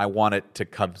I want it to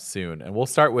come soon. And we'll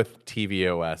start with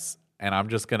tvOS. And I'm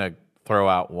just going to throw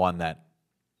out one that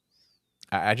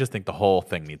I just think the whole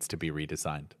thing needs to be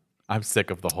redesigned. I'm sick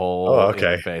of the whole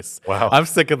interface. Wow. I'm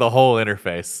sick of the whole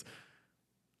interface.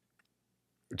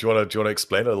 Do you want to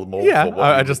explain a little more? Yeah,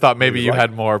 I just thought maybe you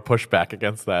had more pushback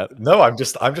against that. No, I'm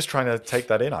just trying to take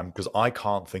that in. Because I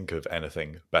can't think of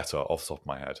anything better off the top of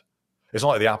my head. It's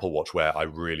not like the Apple Watch where I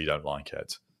really don't like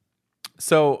it.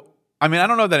 So, I mean, I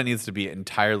don't know that it needs to be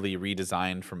entirely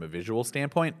redesigned from a visual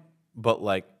standpoint, but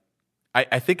like,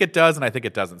 I think it does, and I think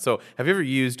it doesn't. So, have you ever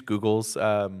used Google's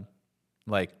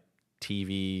like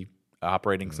TV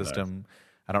operating system?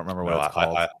 I don't remember what it's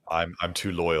called. I'm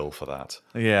too loyal for that.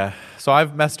 Yeah. So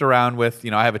I've messed around with,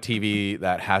 I have a TV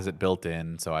that has it built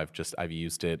in, so I've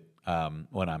used it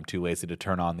when I'm too lazy to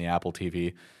turn on the Apple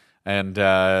TV, and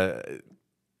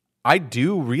I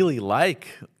do really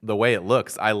like the way it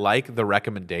looks. I like the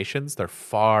recommendations; they're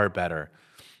far better.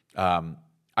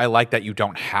 I like that you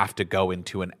don't have to go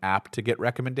into an app to get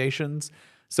recommendations.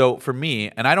 So for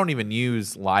me, and I don't even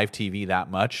use live TV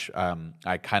that much.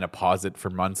 I kind of pause it for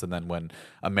months, and then when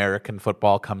American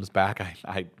football comes back,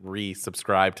 I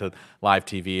resubscribe to live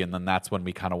TV, and then that's when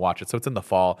we kind of watch it. So it's in the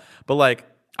fall. But like,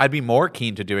 I'd be more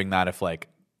keen to doing that if like,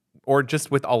 or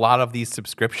just with a lot of these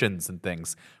subscriptions and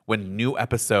things, when new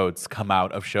episodes come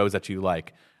out of shows that you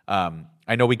like.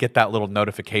 I know we get that little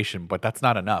notification, but that's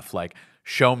not enough. Like,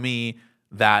 show me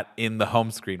that in the home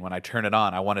screen when I turn it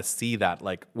on. I want to see that.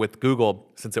 Like with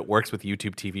Google, since it works with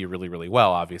YouTube TV really, really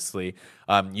well, obviously,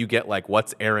 you get like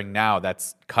what's airing now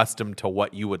that's custom to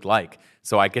what you would like.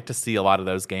 So I get to see a lot of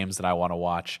those games that I want to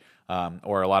watch,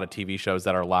 or a lot of TV shows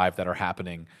that are live that are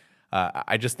happening.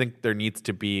 I just think there needs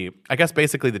to be, I guess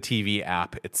basically the TV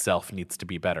app itself needs to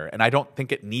be better. And I don't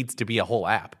think it needs to be a whole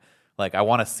app. Like I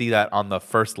want to see that on the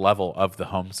first level of the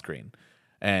home screen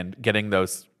and getting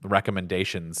those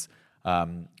recommendations.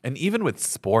 And even with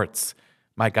sports,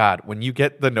 my God, when you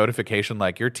get the notification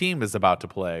like your team is about to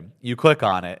play, you click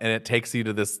on it and it takes you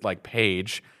to this like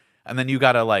page, and then you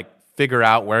got to like figure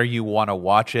out where you want to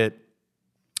watch it,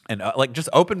 and like just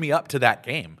open me up to that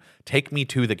game. Take me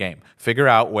to the game. Figure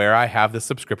out where I have the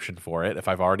subscription for it if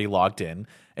I've already logged in,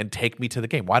 and take me to the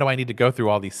game. Why do I need to go through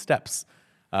all these steps?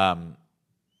 I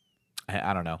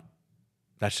don't know.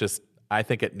 That's just, I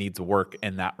think it needs work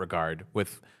in that regard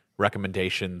with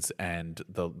recommendations and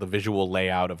the visual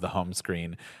layout of the home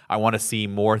screen. I want to see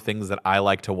more things that I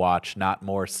like to watch, not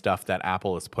more stuff that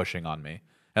Apple is pushing on me.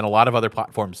 And a lot of other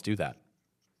platforms do that.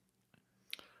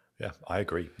 Yeah, I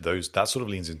agree. That sort of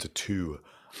leans into two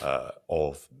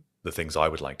of the things I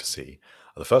would like to see.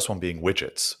 The first one being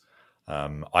widgets.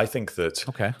 I think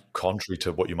that contrary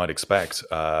to what you might expect,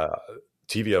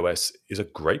 tvOS is a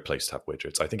great place to have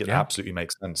widgets. I think it absolutely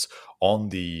makes sense on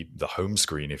the home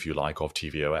screen, if you like, of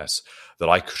tvOS, that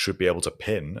I should be able to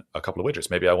pin a couple of widgets.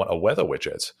 Maybe I want a weather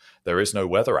widget. There is no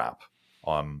weather app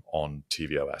on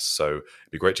tvOS. So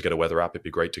it'd be great to get a weather app. It'd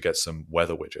be great to get some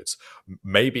weather widgets.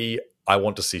 Maybe I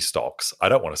want to see stocks. I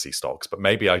don't want to see stocks, but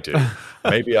maybe I do.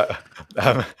 Maybe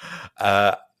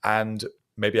and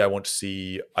maybe I want to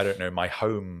see, I don't know, my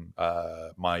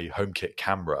HomeKit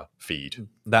camera feed.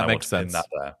 That makes sense. Pin that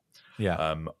there.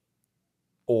 Yeah.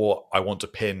 Or I want to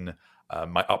pin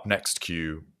my up next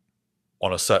queue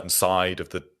on a certain side of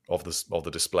the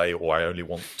display, or I only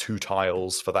want 2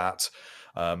 tiles for that.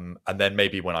 And then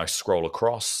maybe when I scroll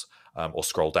across or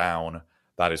scroll down,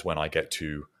 that is when I get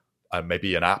to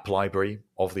maybe an app library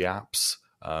of the apps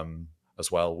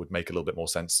as well. Would make a little bit more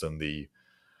sense than the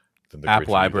app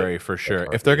library for sure.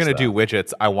 If they're going to do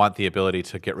widgets, I want the ability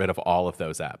to get rid of all of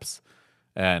those apps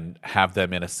and have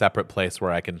them in a separate place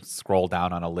where I can scroll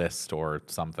down on a list or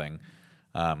something.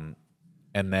 And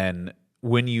then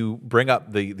when you bring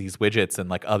up these widgets and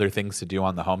like other things to do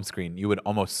on the home screen, you would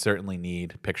almost certainly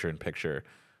need picture-in-picture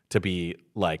to be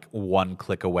like one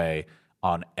click away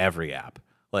on every app.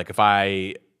 Like if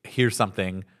I hear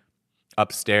something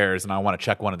upstairs and I want to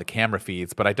check one of the camera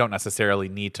feeds, but I don't necessarily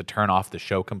need to turn off the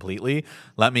show completely,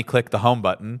 let me click the home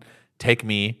button, take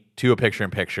me to a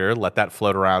picture-in-picture, let that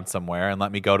float around somewhere, and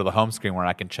let me go to the home screen where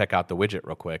I can check out the widget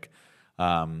real quick.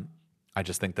 I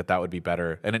just think that would be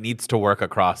better. And it needs to work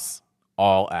across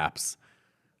all apps.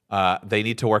 They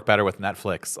need to work better with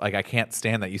Netflix. Like, I can't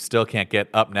stand that you still can't get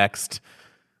Up Next.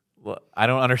 I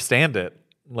don't understand it.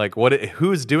 Like,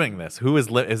 who's doing this?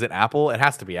 Is it Apple? It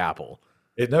has to be Apple.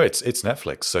 No, it's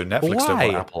Netflix. So Netflix don't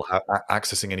want Apple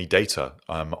accessing any data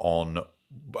on.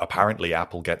 Apparently,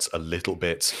 Apple gets a little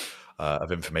bit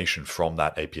of information from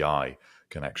that API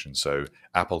connection. So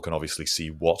Apple can obviously see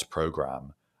what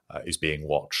program is being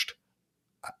watched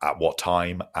at what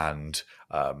time and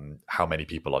how many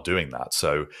people are doing that.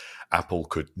 So Apple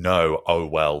could know, oh,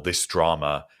 well, this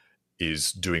drama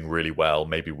is doing really well.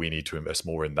 Maybe we need to invest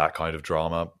more in that kind of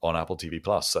drama on Apple TV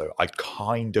Plus. So I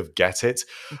kind of get it,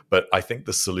 but I think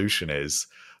the solution is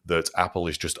that Apple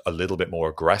is just a little bit more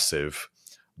aggressive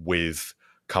with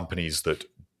companies that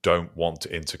don't want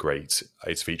to integrate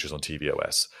its features on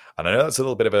tvOS. And I know that's a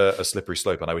little bit of a slippery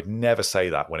slope, and I would never say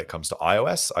that when it comes to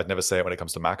iOS. I'd never say it when it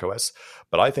comes to macOS.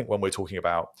 But I think when we're talking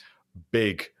about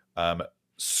big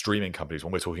streaming companies,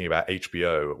 when we're talking about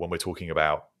HBO, when we're talking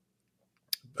about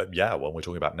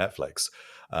Netflix,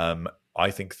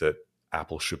 I think that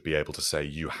Apple should be able to say,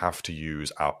 you have to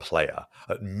use our player.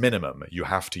 At minimum, you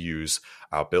have to use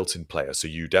our built-in player. So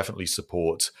you definitely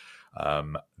support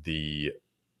the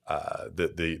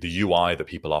UI that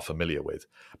people are familiar with,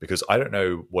 because I don't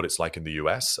know what it's like in the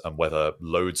US and whether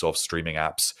loads of streaming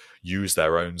apps use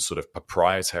their own sort of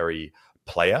proprietary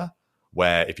player,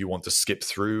 where if you want to skip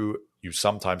through, you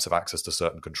sometimes have access to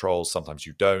certain controls, sometimes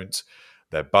you don't.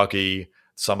 They're buggy.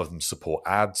 Some of them support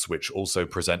ads, which also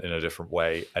present in a different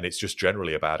way, and it's just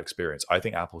generally a bad experience. I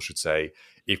think Apple should say,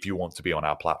 if you want to be on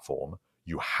our platform,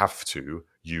 you have to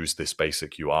use this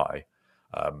basic UI.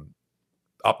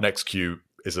 Up Next Queue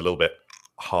is a little bit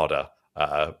harder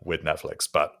with Netflix,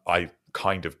 but I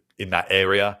kind of, in that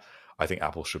area, I think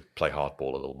Apple should play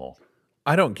hardball a little more.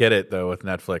 I don't get it though with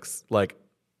Netflix. Like,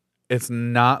 it's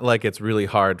not like it's really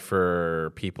hard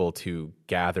for people to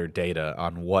gather data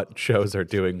on what shows are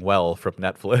doing well from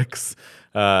Netflix.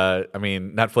 I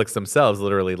mean, Netflix themselves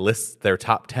literally lists their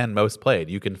top 10 most played.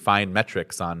 You can find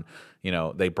metrics on,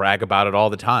 they brag about it all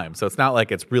the time. So it's not like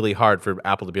it's really hard for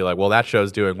Apple to be like, well, that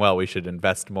show's doing well, we should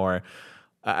invest more.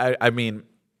 I mean,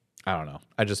 I don't know.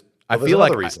 I feel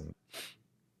like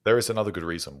there is another good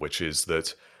reason, which is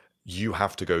that you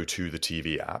have to go to the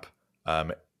TV app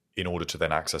in order to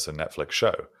then access a Netflix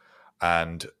show.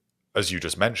 And as you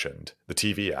just mentioned, the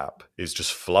TV app is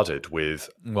just flooded with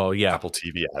Apple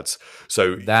TV ads.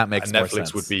 So that makes more Netflix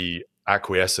sense. would be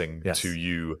acquiescing to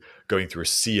you going through a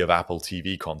sea of Apple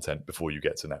TV content before you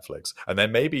get to Netflix. And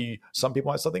then maybe some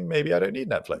people might think, maybe I don't need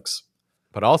Netflix.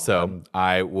 But also,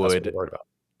 I would, that's what we're worried about.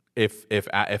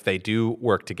 If they do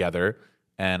work together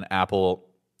and Apple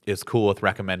is cool with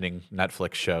recommending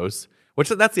Netflix shows, which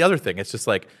that's the other thing. It's just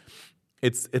like,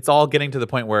 it's all getting to the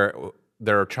point where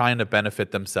they're trying to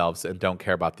benefit themselves and don't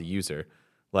care about the user.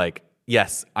 Like,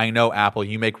 yes, I know Apple,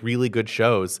 you make really good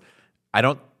shows. I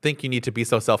don't think you need to be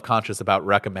so self-conscious about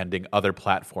recommending other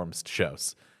platforms'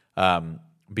 shows,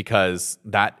 because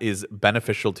that is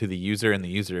beneficial to the user and the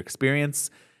user experience,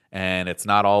 and it's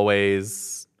not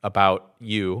always about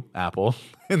you, Apple,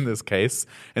 in this case.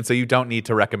 And so you don't need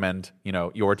to recommend,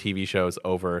 your TV shows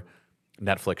over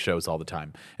Netflix shows all the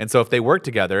time. And so if they work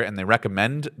together and they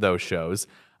recommend those shows,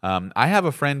 I have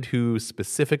a friend who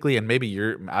specifically, and maybe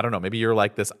you're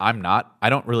like this. I'm not.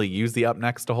 I don't really use the Up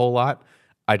Next a whole lot.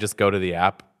 I just go to the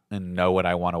app and know what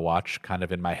I want to watch kind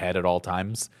of in my head at all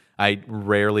times. I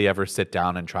rarely ever sit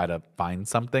down and try to find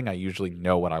something. I usually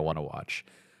know what I want to watch.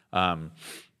 And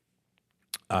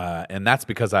that's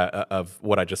because of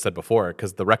what I just said before,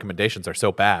 because the recommendations are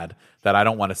so bad that I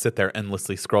don't want to sit there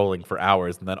endlessly scrolling for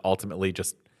hours and then ultimately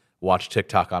just watch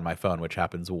TikTok on my phone, which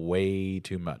happens way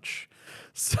too much.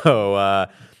 So,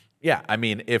 I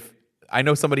mean, if I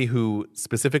know somebody who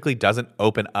specifically doesn't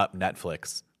open up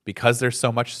Netflix because there's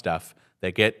so much stuff,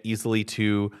 they get easily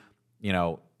too,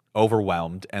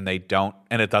 overwhelmed, and it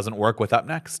doesn't work with Up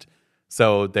Next.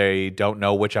 So they don't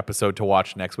know which episode to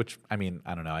watch next, which, I mean,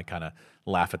 I don't know. I kind of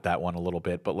laugh at that one a little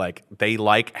bit, but like, they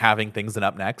like having things in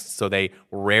Up Next, so they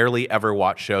rarely ever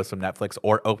watch shows from Netflix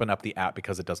or open up the app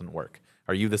because it doesn't work.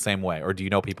 Are you the same way, or do you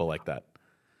know people like that?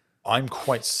 I'm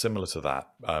quite similar to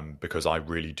that because I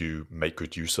really do make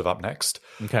good use of Up Next.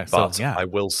 Okay, but so yeah, I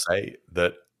will say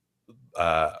that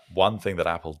one thing that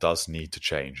Apple does need to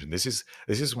change, and this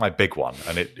is my big one,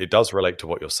 and it does relate to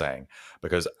what you're saying,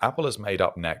 because Apple has made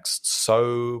Up Next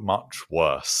so much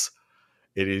worse.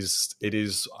 It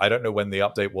is. I don't know when the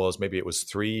update was. Maybe it was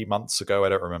 3 months ago. I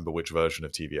don't remember which version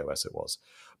of tvOS it was,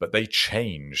 but they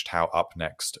changed how Up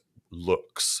Next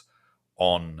looks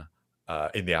on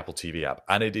in the Apple TV app,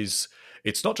 and it's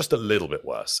not just a little bit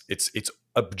worse. It's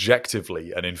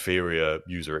objectively an inferior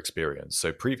user experience.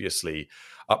 So previously,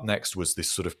 Up Next was this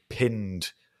sort of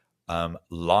pinned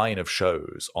line of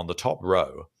shows on the top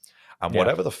row, And Yeah.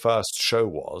 whatever the first show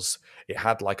was, it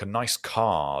had like a nice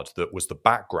card that was the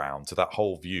background to that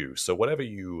whole view. So whatever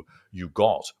you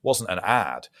got wasn't an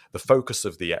ad. The focus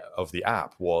of the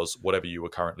app was whatever you were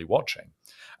currently watching.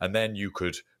 And then you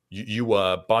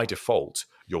were by default,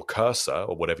 your cursor,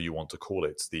 or whatever you want to call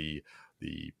it, the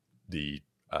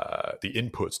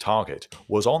input target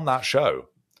was on that show.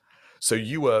 So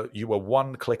you were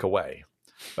one click away.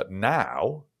 But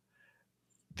now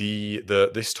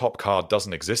this top card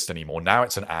doesn't exist anymore. Now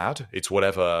it's an ad. It's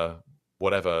whatever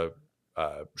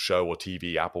show or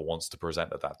TV Apple wants to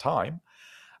present at that time.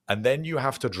 And then you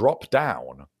have to drop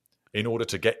down in order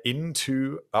to get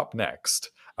into Up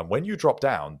Next. And when you drop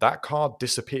down, that card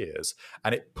disappears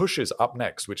and it pushes Up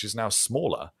Next, which is now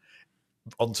smaller,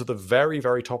 onto the very,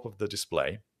 very top of the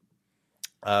display.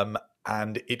 And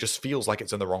it just feels like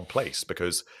it's in the wrong place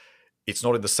because it's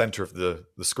not in the center of the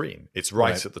screen. It's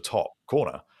right at the top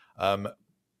corner.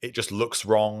 It just looks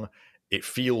wrong. It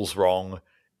feels wrong.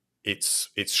 It's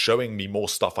showing me more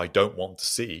stuff I don't want to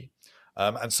see.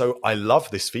 And so I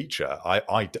love this feature.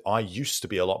 I used to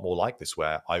be a lot more like this,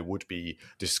 where I would be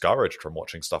discouraged from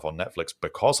watching stuff on Netflix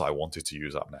because I wanted to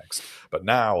use Up Next. But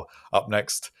now Up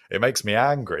Next, it makes me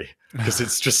angry because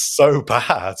it's just so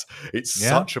bad. It's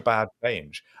such a bad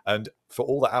change. And for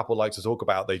all that Apple likes to talk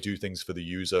about, they do things for the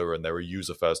user and they're a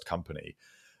user-first company.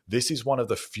 This is one of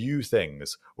the few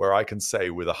things where I can say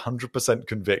with 100%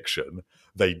 conviction,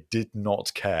 they did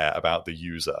not care about the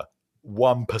user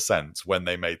 1% when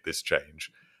they made this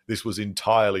change. This was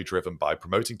entirely driven by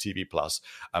promoting TV Plus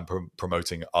and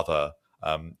promoting other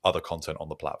content on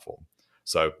the platform.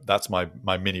 So that's my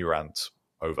mini rant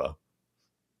over.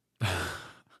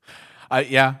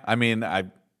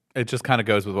 It just kind of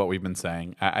goes with what we've been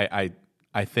saying. I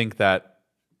think that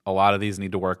a lot of these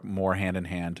need to work more hand in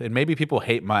hand, and maybe people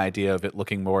hate my idea of it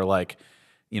looking more like,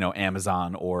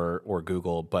 Amazon or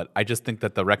Google, but I just think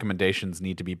that the recommendations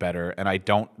need to be better, and I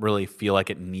don't really feel like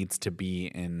it needs to be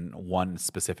in one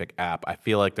specific app. I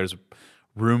feel like there's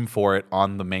room for it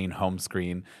on the main home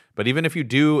screen, but even if you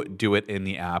do it in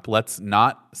the app, let's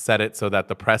not set it so that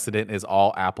the precedent is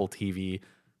all Apple TV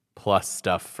Plus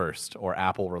stuff first or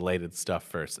Apple related stuff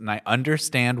first. And I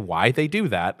understand why they do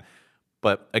that,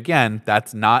 but again,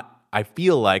 I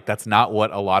feel like that's not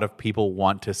what a lot of people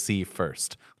want to see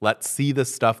first. Let's see the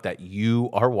stuff that you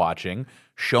are watching.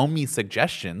 Show me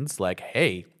suggestions like,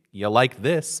 hey, you like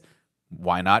this.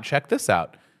 Why not check this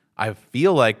out? I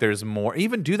feel like there's more.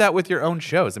 Even do that with your own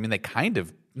shows. I mean,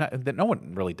 no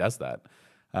one really does that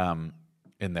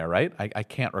in there, right? I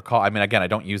can't recall. I mean, again, I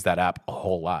don't use that app a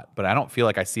whole lot, but I don't feel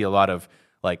like I see a lot of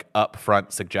like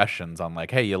upfront suggestions on like,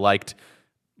 hey, you liked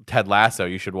Ted Lasso,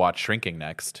 you should watch Shrinking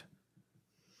next.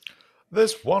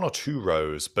 There's one or two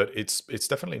rows, but it's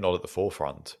definitely not at the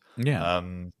forefront. Yeah.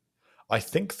 I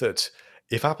think that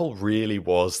if Apple really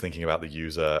was thinking about the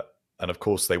user, and of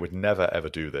course they would never ever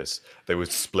do this, they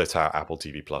would split out Apple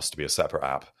TV Plus to be a separate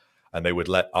app, and they would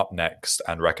let Up Next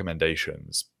and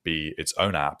Recommendations be its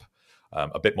own app.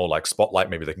 A bit more like Spotlight.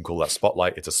 Maybe they can call that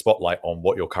Spotlight. It's a spotlight on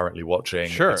what you're currently watching.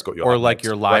 Sure. It's got your or like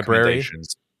your library.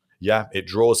 Yeah, it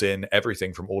draws in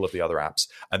everything from all of the other apps.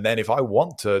 And then if I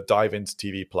want to dive into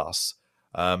TV Plus,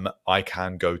 I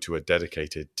can go to a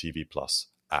dedicated TV Plus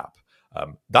app.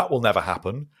 That will never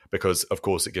happen because, of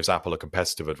course, it gives Apple a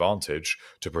competitive advantage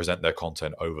to present their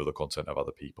content over the content of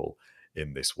other people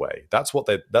in this way. That's what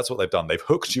they've done. They've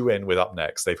hooked you in with Up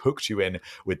Next. They've hooked you in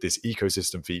with this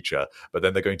ecosystem feature, but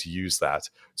then they're going to use that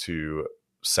to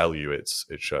sell you its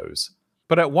shows.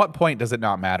 But at what point does it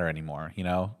not matter anymore?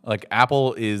 Like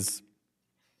Apple is.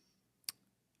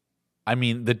 I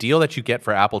mean, the deal that you get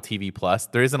for Apple TV Plus,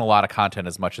 there isn't a lot of content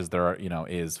as much as there are,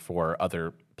 is for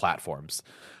other platforms,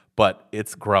 but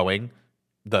it's growing.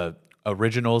 The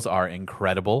originals are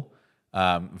incredible,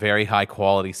 very high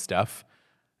quality stuff.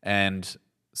 And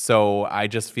so I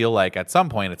just feel like at some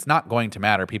point it's not going to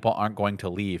matter. People aren't going to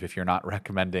leave if you're not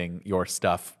recommending your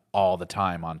stuff all the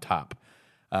time on top.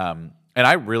 And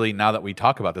I really, now that we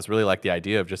talk about this, really like the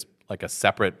idea of just like a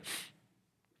separate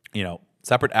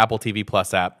Apple TV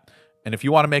Plus app. And if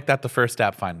you want to make that the first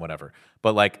app, fine, whatever.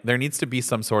 But like there needs to be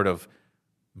some sort of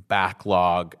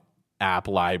backlog app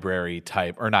library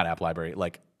type, or not app library,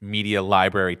 like media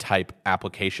library type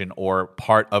application or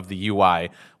part of the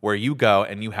UI where you go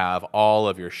and you have all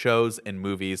of your shows and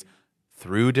movies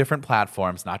through different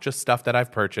platforms, not just stuff that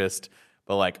I've purchased,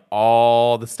 but like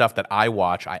all the stuff that I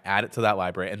watch, I add it to that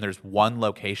library, and there's one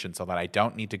location so that I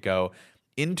don't need to go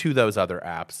into those other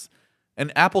apps.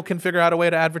 And Apple can figure out a way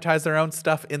to advertise their own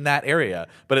stuff in that area.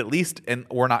 But at least, and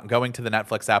we're not going to the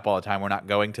Netflix app all the time. We're not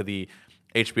going to the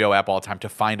HBO app all the time to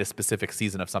find a specific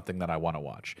season of something that I want to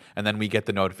watch. And then we get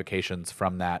the notifications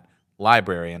from that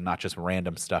library and not just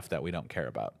random stuff that we don't care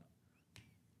about.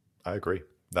 I agree.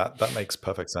 That makes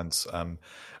perfect sense. And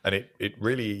it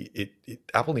really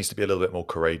Apple needs to be a little bit more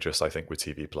courageous, I think, with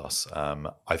TV Plus.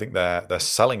 I think they're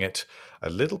selling it a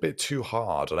little bit too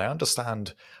hard, and I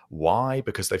understand why,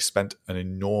 because they've spent an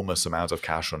enormous amount of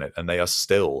cash on it, and they are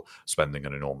still spending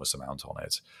an enormous amount on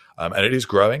it. And it is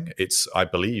growing. It's, I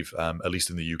believe, at least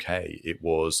in the UK, it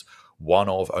was one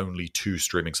of only 2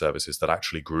 streaming services that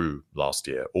actually grew last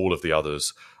year. All of the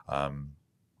others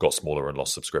got smaller and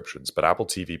lost subscriptions, but Apple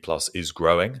TV Plus is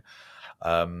growing.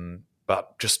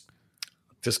 But just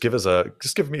give us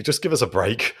a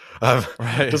break.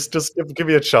 Right. Just give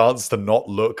me a chance to not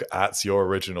look at your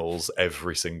originals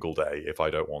every single day if I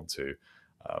don't want to.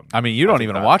 I mean, you don't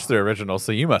even watch the originals,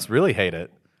 so you must really hate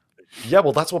it. Yeah,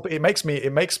 well, that's what it makes me.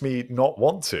 It makes me not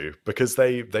want to, because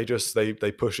they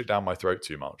push it down my throat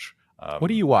too much. What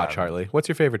do you watch, Hartley? What's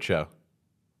your favorite show?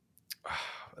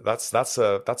 That's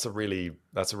a really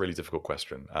difficult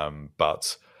question.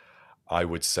 But I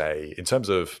would say, in terms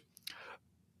of,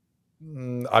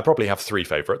 I probably have 3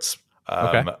 favorites.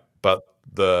 Okay. But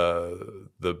the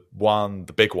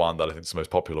big one that I think is the most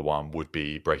popular one would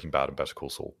be Breaking Bad and Better Call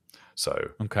Saul.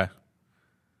 So okay,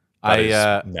 that is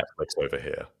Netflix over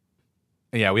here.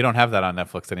 Yeah, we don't have that on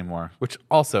Netflix anymore, which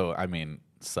also, I mean,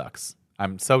 sucks.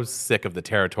 I'm so sick of the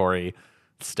territory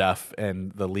stuff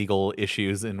and the legal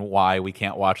issues and why we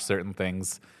can't watch certain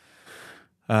things.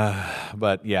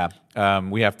 But yeah,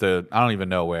 we have to. I don't even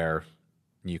know where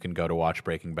you can go to watch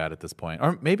Breaking Bad at this point,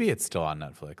 or maybe it's still on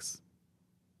Netflix.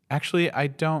 Actually, I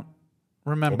don't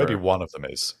remember. Well, maybe one of them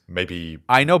is. Maybe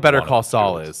I know Better Call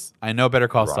Saul is. I know Better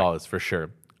Call Right. Saul is for sure.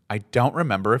 I don't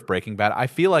remember if Breaking Bad. I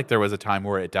feel like there was a time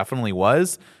where it definitely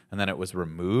was, and then it was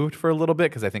removed for a little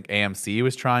bit because I think AMC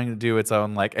was trying to do its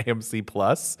own like AMC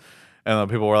Plus, and then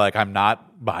people were like, "I'm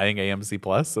not buying AMC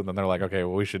Plus," and then they're like, "Okay,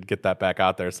 well, we should get that back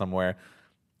out there somewhere."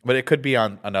 But it could be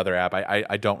on another app.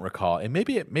 I don't recall, and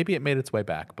maybe it made its way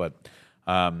back. But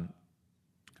I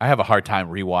have a hard time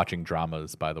rewatching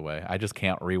dramas. By the way, I just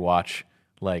can't rewatch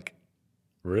like.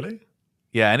 Really?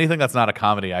 Yeah, anything that's not a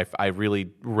comedy, I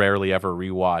really rarely ever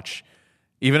rewatch,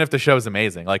 even if the show's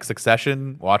amazing. Like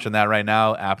Succession, watching that right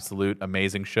now, absolute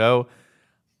amazing show.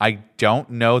 I don't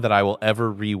know that I will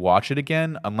ever rewatch it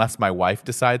again unless my wife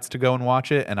decides to go and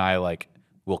watch it, and I like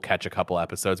will catch a couple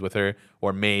episodes with her,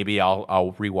 or maybe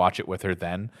I'll rewatch it with her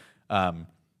then.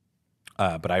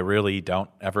 But I really don't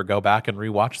ever go back and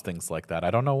rewatch things like that.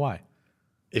 I don't know why.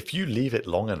 If you leave it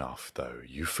long enough, though,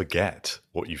 you forget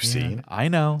what you've seen. I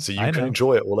know. So you can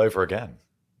enjoy it all over again.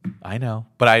 I know.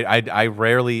 But I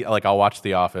rarely, like, I'll watch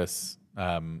The Office.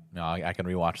 I can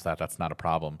rewatch that. That's not a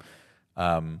problem.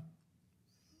 But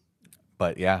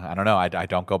yeah, I don't know. I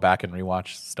don't go back and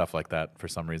rewatch stuff like that for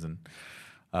some reason.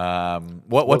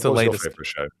 What's the latest? Your favorite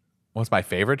show? What's my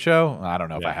favorite show? I don't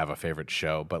know if Yeah. I have a favorite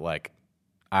show, but like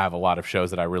I have a lot of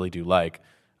shows that I really do like.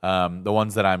 The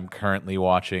ones that I'm currently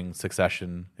watching,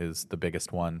 Succession is the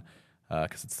biggest one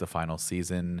because it's the final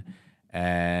season,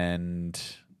 and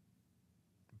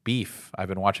Beef. I've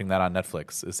been watching that on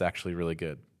Netflix. It's actually really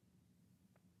good.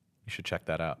 You should check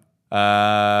that out.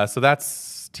 So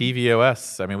that's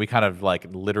tvOS. I mean, we kind of like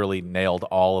literally nailed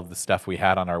all of the stuff we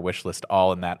had on our wish list,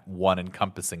 all in that one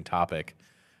encompassing topic.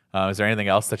 Is there anything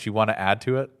else that you want to add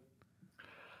to it?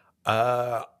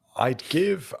 I'd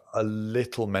give a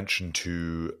little mention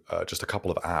to just a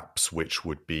couple of apps, which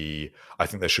would be, I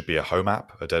think there should be a home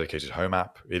app, a dedicated home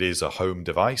app. It is a home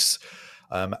device.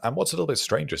 And what's a little bit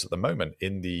strange is at the moment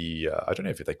in the, I don't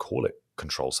know if they call it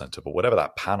control center, but whatever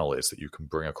that panel is that you can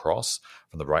bring across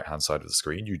from the right-hand side of the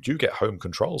screen, you do get home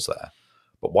controls there.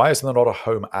 But why isn't there not a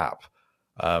home app?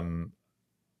 I'm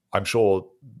sure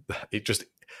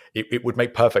it would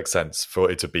make perfect sense for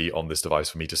it to be on this device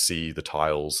for me to see the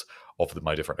tiles of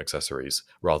my different accessories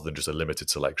rather than just a limited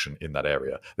selection in that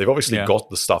area. They've obviously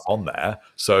got the stuff on there,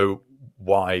 so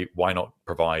why not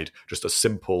provide just a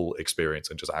simple experience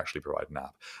and just actually provide an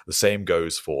app? The same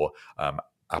goes for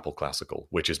Apple Classical,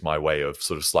 which is my way of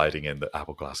sort of sliding in that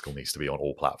Apple Classical needs to be on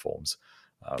all platforms.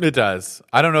 It does.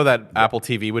 I don't know that Apple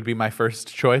TV would be my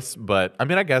first choice, but I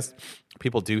mean, I guess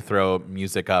people do throw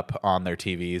music up on their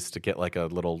TVs to get like a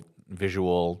little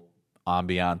visual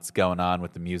ambiance going on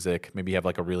with the music. Maybe you have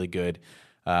like a really good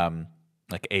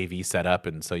like AV setup,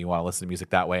 and so you want to listen to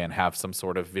music that way and have some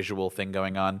sort of visual thing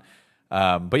going on.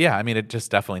 But yeah, I mean, it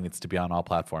just definitely needs to be on all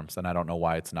platforms, and I don't know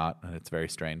why it's not, and it's very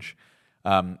strange.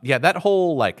 Yeah, that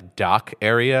whole like dock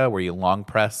area where you long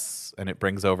press and it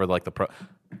brings over like the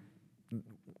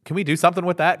Can we do something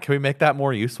with that? Can we make that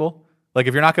more useful? Like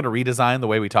if you're not going to redesign the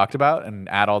way we talked about and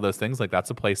add all those things, like that's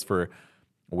a place for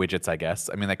widgets, I guess.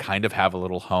 I mean, they kind of have a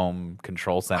little home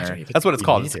control I don't center. even That's what think it's we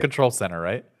called. need It's a it. control center,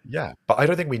 right? Yeah, but I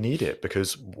don't think we need it,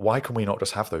 because why can we not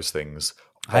just have those things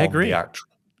I on agree. the actual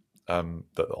on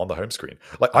the home screen?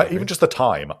 Like, I agree. even just the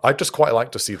time. I'd just quite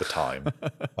like to see the time.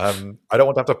 I don't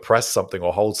want to have to press something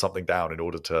or hold something down in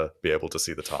order to be able to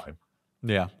see the time.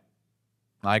 Yeah,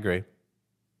 I agree.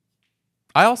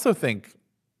 I also think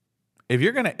if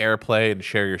you're going to AirPlay and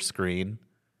share your screen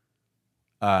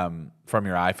from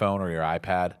your iPhone or your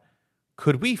iPad,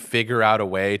 could we figure out a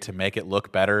way to make it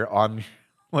look better on?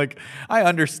 Like, I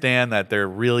understand that they're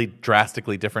really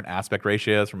drastically different aspect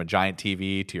ratios from a giant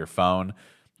TV to your phone.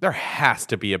 There has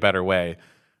to be a better way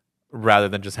rather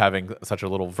than just having such a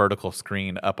little vertical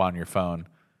screen up on your phone.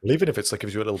 Well, even if it's like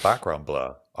gives you a little background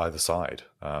blur either side,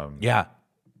 Yeah.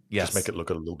 Yes. just make it look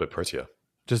a little bit prettier.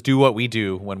 Just do what we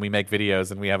do when we make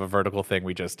videos and we have a vertical thing.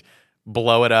 We just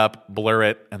blow it up, blur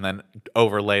it, and then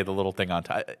overlay the little thing on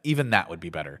top. Even that would be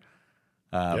better.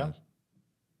 Yeah,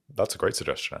 that's a great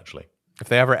suggestion, actually. If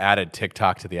they ever added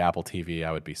TikTok to the Apple TV,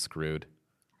 I would be screwed.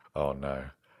 Oh no,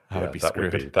 I would be that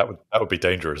screwed. that would be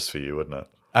dangerous for you, wouldn't it?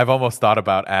 I've almost thought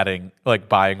about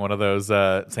buying one of those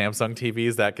Samsung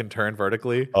TVs that can turn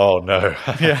vertically. Oh no.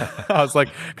 Yeah, I was like,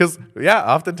 because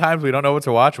oftentimes we don't know what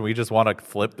to watch and we just want to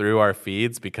flip through our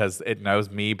feeds because it knows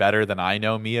me better than I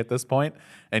know me at this point.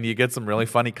 And you get some really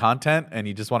funny content and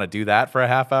you just want to do that for a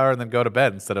half hour and then go to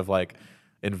bed instead of like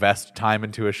invest time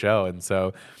into a show. And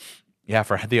so, yeah,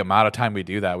 for the amount of time we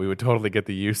do that, we would totally get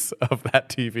the use of that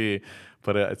TV.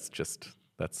 But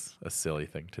that's a silly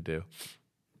thing to do.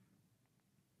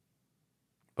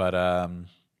 But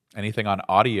anything on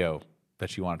audio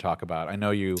that you want to talk about? I know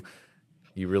you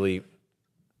really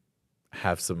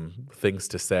have some things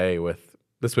to say with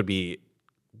this. Would be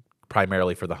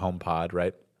primarily for the HomePod,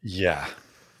 right? Yeah.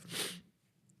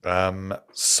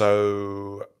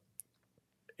 So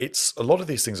it's a lot of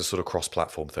these things are sort of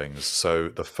cross-platform things. So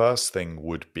the first thing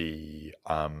would be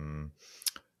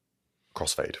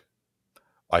crossfade.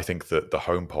 I think that the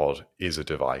HomePod is a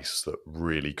device that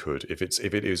really could, if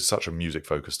it is such a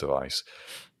music-focused device,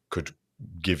 could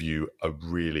give you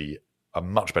a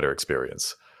much better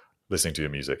experience listening to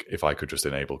your music if I could just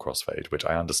enable crossfade, which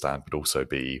I understand would also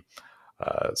be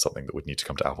something that would need to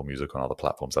come to Apple Music on other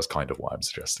platforms. That's kind of why I'm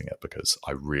suggesting it, because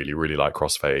I really, really like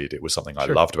crossfade. It was something I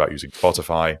loved about using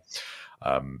Spotify.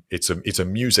 It's a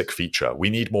music feature. We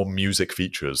need more music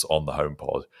features on the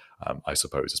HomePod, I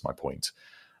suppose is my point.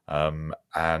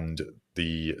 And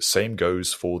the same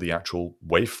goes for the actual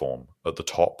waveform at the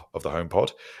top of the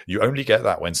HomePod. You only get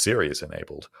that when Siri is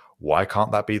enabled. Why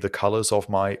can't that be the colors of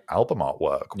my album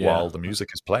artwork while the music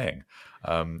is playing,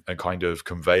 and kind of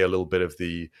convey a little bit of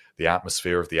the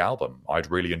atmosphere of the album? I'd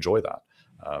really enjoy that.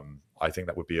 I think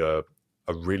that would be a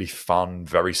really fun,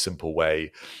 very simple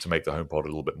way to make the HomePod a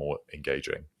little bit more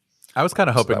engaging. I was kind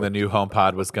of hoping the new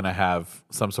HomePod was going to have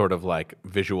some sort of like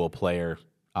visual player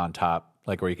on top,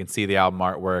 like where you can see the album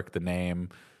artwork, the name,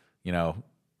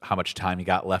 how much time you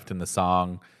got left in the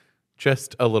song.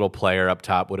 Just a little player up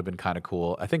top would have been kind of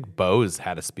cool. I think Bose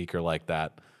had a speaker like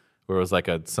that, where it was like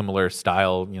a similar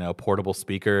style, portable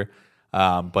speaker,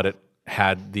 but it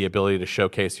had the ability to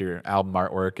showcase your album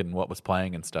artwork and what was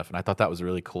playing and stuff. And I thought that was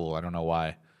really cool. I don't know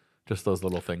why. Just those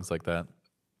little things like that.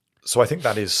 So I think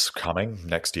that is coming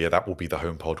next year. That will be the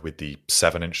HomePod with the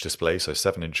 7-inch display. So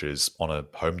 7 inches on a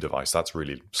home device, that's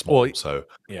really small. So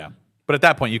yeah, but at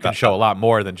that point you can show a lot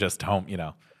more than just home.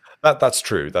 That's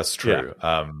true. That's true.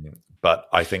 Yeah. But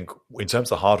I think in terms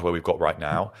of the hardware we've got right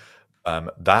now,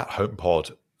 that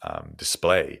HomePod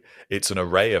display, it's an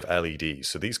array of LEDs.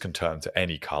 So these can turn to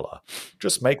any color.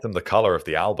 Just make them the color of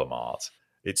the album art.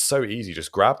 It's so easy.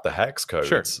 Just grab the hex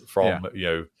codes from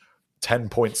 10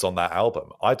 points on that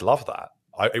album. I'd love that.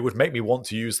 It would make me want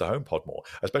to use the HomePod more,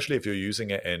 especially if you're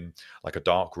using it in like a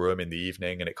dark room in the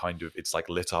evening and it's like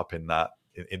lit up in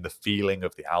the feeling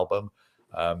of the album.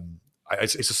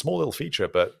 It's a small little feature,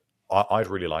 but I'd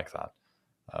really like that.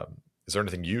 Is there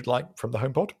anything you'd like from the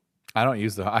HomePod? I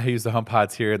use the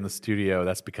HomePods here in the studio.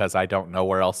 That's because I don't know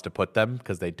where else to put them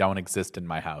because they don't exist in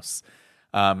my house.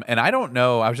 And I don't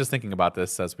know. I was just thinking about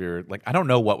this as we were like, I don't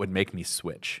know what would make me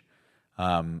switch.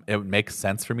 It would make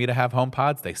sense for me to have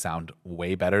HomePods. They sound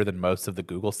way better than most of the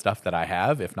Google stuff that I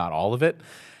have, if not all of it.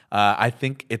 I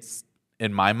think it's,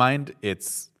 in my mind,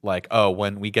 it's like,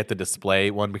 when we get the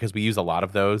display one, because we use a lot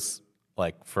of those,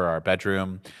 like for our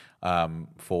bedroom,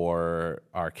 for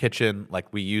our kitchen,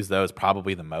 like we use those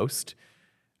probably the most.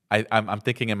 I'm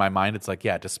thinking in my mind, it's like,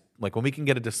 just like when we can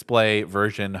get a display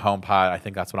version HomePod, I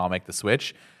think that's when I'll make the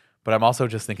switch. But I'm also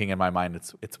just thinking in my mind,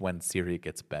 it's when Siri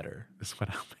gets better is when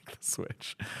I'll make the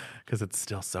switch, because it's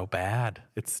still so bad.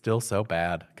 It's still so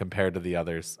bad compared to the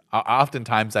others.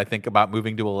 Oftentimes, I think about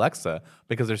moving to Alexa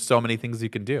because there's so many things you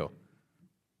can do.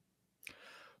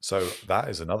 So that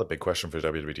is another big question for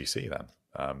WWDC then.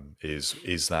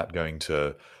 Is that going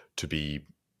to be?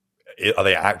 Are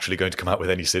they actually going to come out with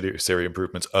any Siri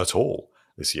improvements at all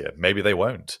this year? Maybe they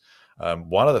won't.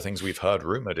 One of the things we've heard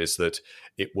rumored is that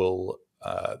it will.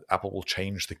 Apple will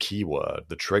change the keyword,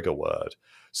 the trigger word.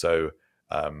 So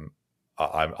I'm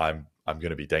going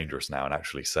to be dangerous now and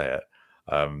actually say it.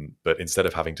 But instead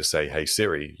of having to say "Hey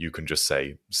Siri," you can just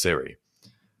say Siri.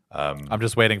 I'm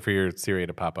just waiting for your Siri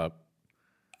to pop up.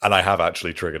 And I have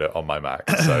actually triggered it on my Mac.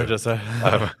 So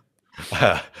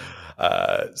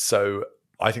so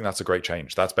I think that's a great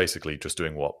change. That's basically just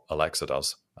doing what Alexa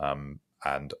does.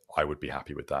 And I would be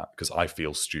happy with that, because I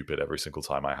feel stupid every single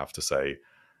time I have to say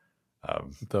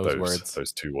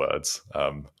those two words.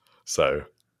 So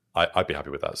I'd be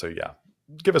happy with that. So yeah,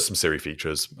 give us some Siri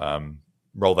features.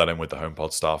 Roll that in with the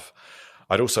HomePod stuff.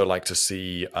 I'd also like to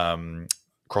see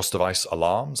cross-device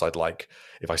alarms. I'd like,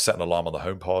 if I set an alarm on the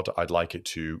HomePod, I'd like it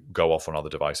to go off on other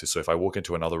devices. So if I walk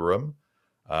into another room,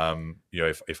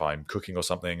 if I'm cooking or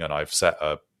something and I've set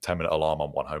a 10-minute alarm on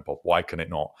one HomePod, why can it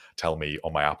not tell me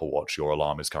on my Apple Watch your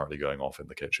alarm is currently going off in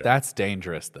the kitchen? That's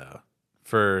dangerous, though.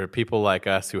 For people like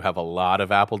us who have a lot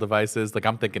of Apple devices, like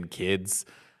I'm thinking kids,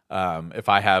 if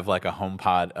I have like a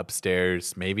HomePod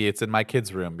upstairs, maybe it's in my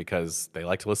kids' room because they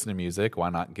like to listen to music. Why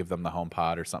not give them the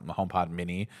HomePod or something, the HomePod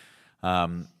Mini,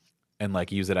 and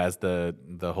like use it as the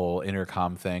whole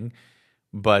intercom thing.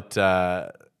 But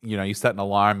you set an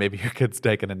alarm. Maybe your kid's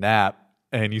taking a nap,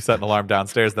 and you set an alarm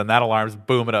downstairs. Then that alarm's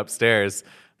booming upstairs.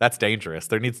 That's dangerous.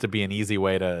 There needs to be an easy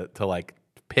way to like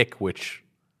pick which.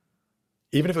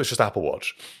 Even if it was just Apple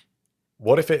Watch,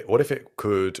 what if it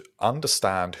could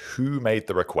understand who made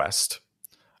the request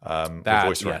with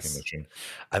voice recognition,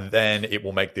 and then it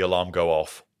will make the alarm go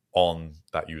off on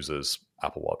that user's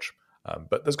Apple Watch?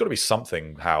 But there's got to be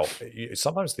something.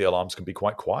 Sometimes the alarms can be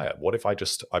quite quiet. What if I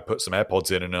put some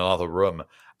AirPods in another room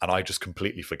and I just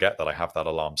completely forget that I have that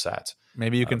alarm set?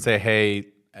 Maybe you can say, "Hey,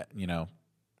 you know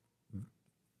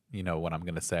what I'm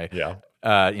going to say." Yeah.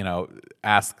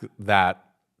 Ask that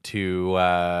to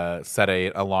set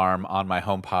a alarm on my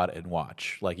HomePod and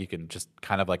watch. Like you can just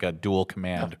kind of like a dual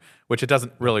command, which it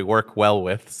doesn't really work well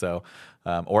with, so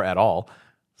or at all.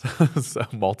 So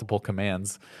multiple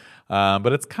commands,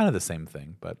 but it's kind of the same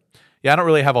thing. But yeah, I don't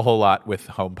really have a whole lot with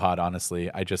HomePod,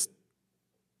 honestly. I just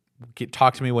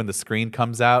talk to me when the screen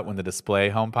comes out, when the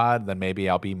display HomePod, then maybe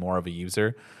I'll be more of a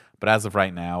user. But as of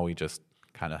right now, we just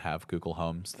kind of have Google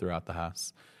Homes throughout the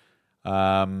house.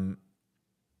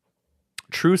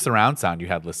 True surround sound you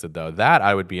had listed, though, that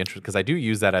I would be interested, because I do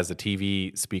use that as a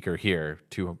TV speaker here,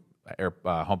 to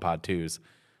HomePod 2s.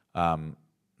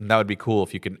 That would be cool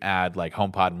if you can add like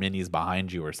HomePod minis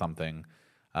behind you or something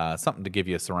to give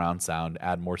you a surround sound,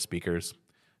 add more speakers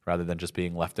rather than just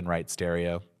being left and right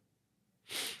stereo.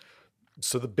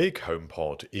 So the big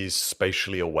HomePod is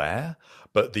spatially aware,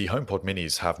 but the HomePod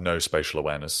minis have no spatial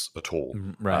awareness at all.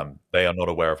 Right. They are not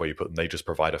aware of where you put them. They just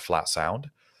provide a flat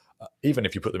sound. Even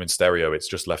if you put them in stereo, it's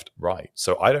just left right.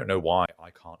 So I don't know why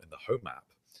I can't, in the Home app,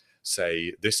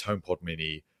 say this HomePod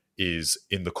mini is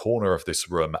in the corner of this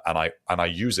room, and I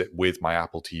use it with my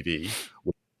Apple TV,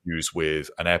 which I use with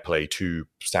an AirPlay 2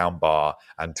 soundbar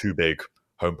and 2 big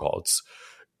HomePods.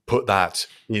 Put that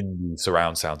in the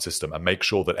surround sound system and make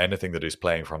sure that anything that is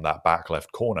playing from that back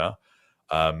left corner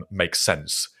makes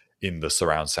sense in the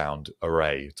surround sound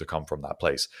array to come from that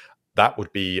place. That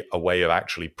would be a way of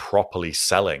actually properly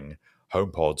selling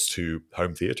HomePods to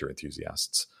home theater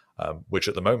enthusiasts, which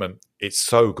at the moment, it's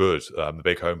so good, the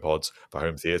big HomePods for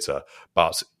home theater,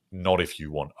 but not if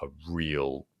you want a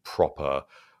real, proper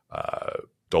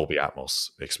Dolby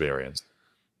Atmos experience.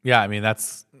 Yeah, I mean,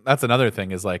 that's another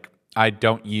thing is like, I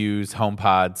don't use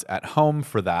HomePods at home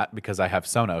for that because I have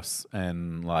Sonos,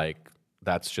 and like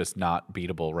that's just not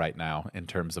beatable right now in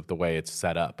terms of the way it's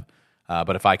set up.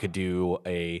 But if I could do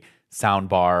a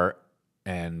soundbar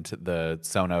and the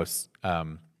Sonos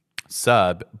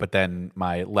sub, but then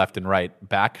my left and right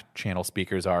back channel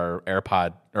speakers are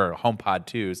AirPod or HomePod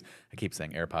 2s, I keep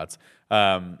saying AirPods,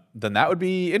 then that would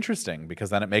be interesting because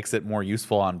then it makes it more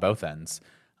useful on both ends.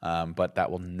 But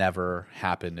that will never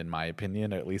happen, in my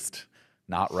opinion, at least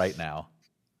not right now.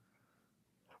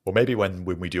 Well, maybe when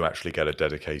we do actually get a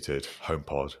dedicated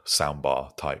HomePod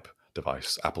soundbar type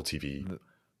device, Apple TV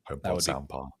HomePod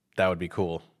soundbar. That would be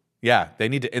cool. Yeah, they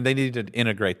need to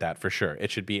integrate that for sure.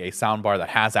 It should be a soundbar that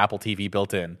has Apple TV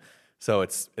built in, so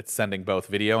it's sending both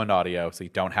video and audio, so you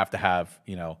don't have to have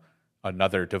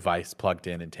another device plugged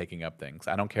in and taking up things.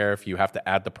 I don't care if you have to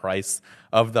add the price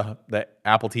of the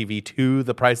Apple TV to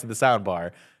the price of the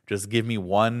soundbar. Just give me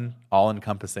one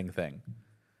all-encompassing thing.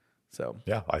 So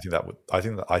yeah, I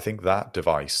think that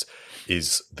device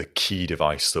is the key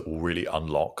device that will really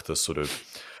unlock the sort of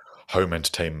home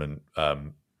entertainment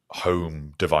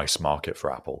home device market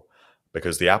for Apple,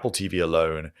 because the Apple TV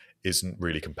alone isn't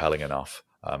really compelling enough,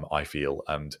 I feel.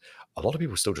 And a lot of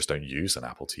people still just don't use an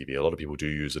Apple TV. A lot of people do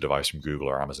use a device from Google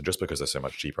or Amazon just because they're so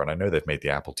much cheaper. And I know they've made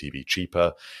the Apple TV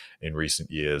cheaper in recent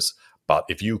years. But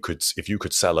if you could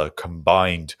sell a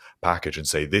combined package and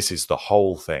say, this is the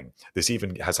whole thing, this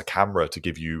even has a camera to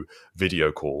give you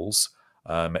video calls.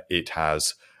 It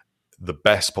has the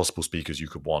best possible speakers you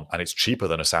could want, and it's cheaper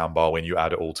than a soundbar when you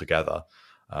add it all together.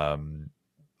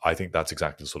 I think that's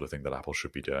exactly the sort of thing that Apple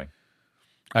should be doing.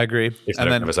 I agree. If they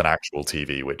don't have as an actual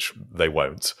TV, which they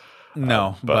won't.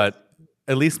 No, but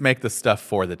at least make the stuff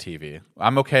for the TV.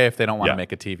 I'm okay if they don't want to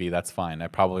make a TV. That's fine. I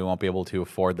probably won't be able to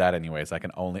afford that anyways. I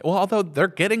can only... Well, although they're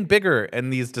getting bigger in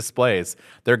these displays.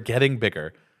 They're getting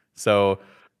bigger. So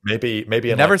maybe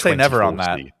in never like say never on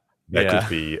that. There could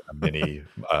be a mini,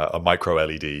 a micro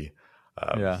LED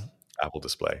Apple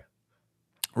display.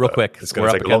 Real quick. It's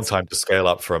going to take a long time to scale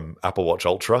up from Apple Watch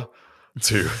Ultra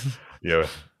to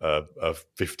a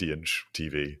 50-inch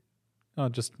TV. Oh,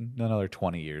 just another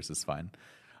 20 years is fine.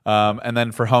 And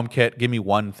then for HomeKit, give me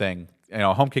one thing.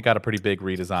 HomeKit got a pretty big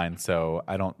redesign, so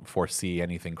I don't foresee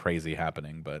anything crazy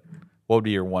happening. But what would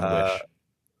be your one wish?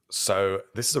 So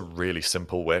this is a really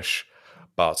simple wish,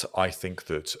 but I think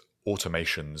that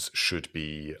automations should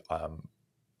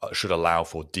allow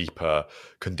for deeper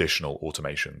conditional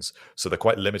automations. So they're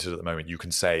quite limited at the moment. You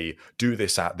can say, do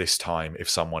this at this time if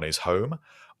someone is home.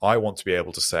 I want to be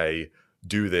able to say,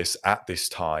 do this at this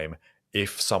time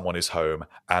if someone is home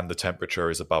and the temperature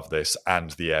is above this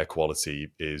and the air quality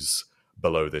is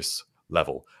below this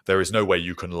level. There is no way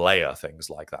you can layer things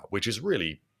like that, which is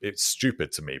really, it's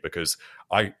stupid to me, because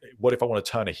what if I want to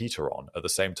turn a heater on at the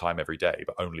same time every day,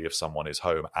 but only if someone is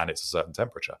home and it's a certain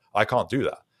temperature? I can't do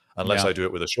that unless I do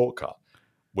it with a shortcut,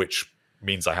 which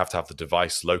means I have to have the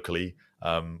device locally,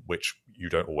 which you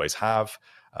don't always have.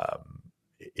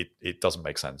 It doesn't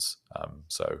make sense.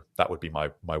 So that would be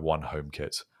my one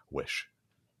HomeKit wish.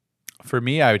 For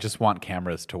me, I just want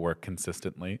cameras to work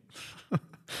consistently.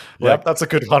 That's a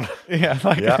good one.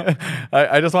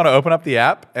 I just want to open up the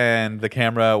app and the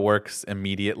camera works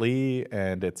immediately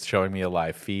and it's showing me a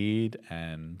live feed,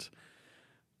 and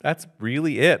that's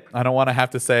really it. I don't want to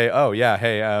have to say, oh yeah,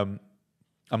 hey, I'm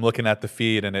looking at the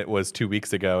feed and it was 2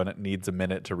 weeks ago and it needs a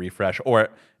minute to refresh. Or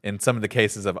in some of the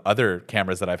cases of other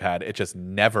cameras that I've had, it just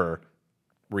never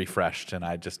refreshed and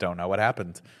I just don't know what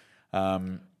happened.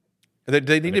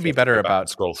 They need to be better about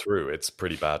scroll through. It's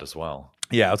pretty bad as well.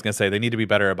 Yeah, I was gonna say they need to be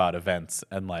better about events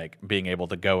and like being able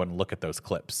to go and look at those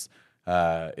clips.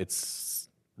 It's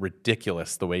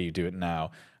ridiculous the way you do it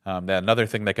now. Another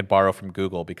thing they could borrow from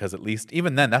Google, because at least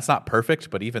even then that's not perfect,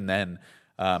 but even then,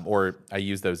 or I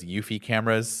use those Eufy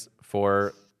cameras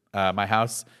for my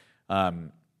house,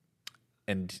 and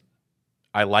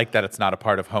I like that it's not a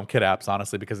part of HomeKit apps,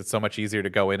 honestly, because it's so much easier to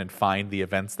go in and find the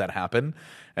events that happen.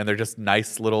 And they're just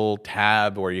nice little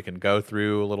tab where you can go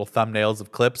through little thumbnails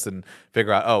of clips and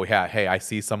figure out, oh, yeah, hey, I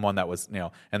see someone that was,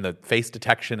 and the face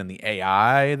detection and the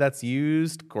AI that's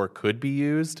used or could be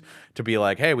used to be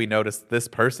like, hey, we noticed this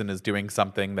person is doing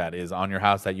something that is on your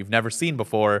house that you've never seen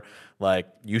before. Like,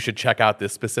 you should check out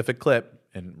this specific clip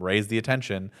and raise the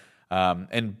attention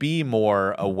and be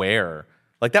more aware.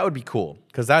 Like, that would be cool,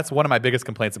 because that's one of my biggest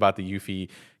complaints about the Eufy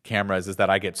cameras is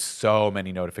that I get so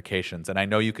many notifications. And I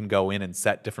know you can go in and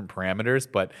set different parameters,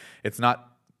 but it's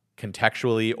not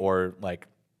contextually or, like,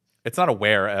 it's not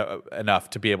aware enough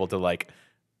to be able to, like,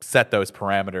 set those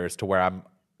parameters to where I'm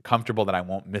comfortable that I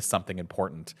won't miss something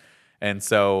important. And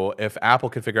so if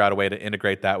Apple could figure out a way to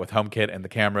integrate that with HomeKit and the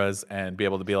cameras and be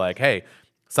able to be like, hey,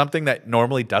 something that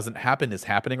normally doesn't happen is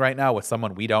happening right now with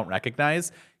someone we don't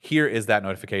recognize. Here is that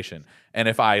notification. And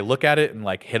if I look at it and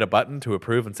like hit a button to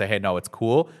approve and say, hey, no, it's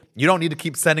cool, you don't need to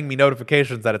keep sending me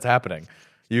notifications that it's happening.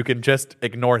 You can just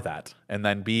ignore that and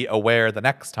then be aware the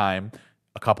next time,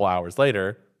 a couple hours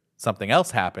later, something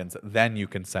else happens, then you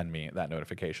can send me that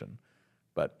notification.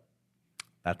 But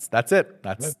that's it.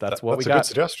 That's what we got.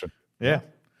 That's a good suggestion. Yeah.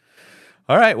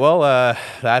 All right, well,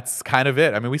 that's kind of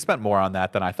it. I mean, we spent more on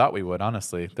that than I thought we would,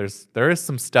 honestly. There is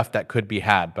some stuff that could be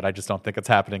had, but I just don't think it's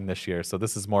happening this year. So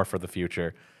this is more for the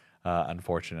future,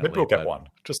 unfortunately. Maybe we'll get one.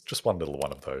 Just one little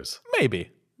one of those.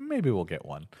 Maybe we'll get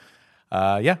one.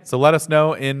 So let us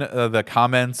know in the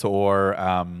comments, or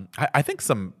I think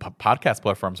some podcast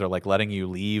platforms are like letting you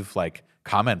leave like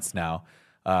comments now.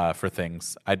 for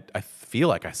things. I feel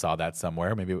like I saw that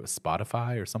somewhere. Maybe it was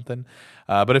Spotify or something.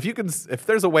 But if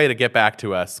there's a way to get back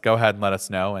to us, go ahead and let us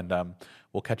know, and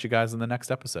we'll catch you guys in the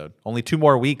next episode. Only 2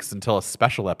 more weeks until a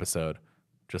special episode.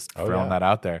 Just throwing that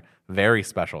out there. Very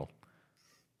special.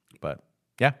 But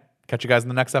yeah, catch you guys in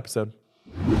the next episode.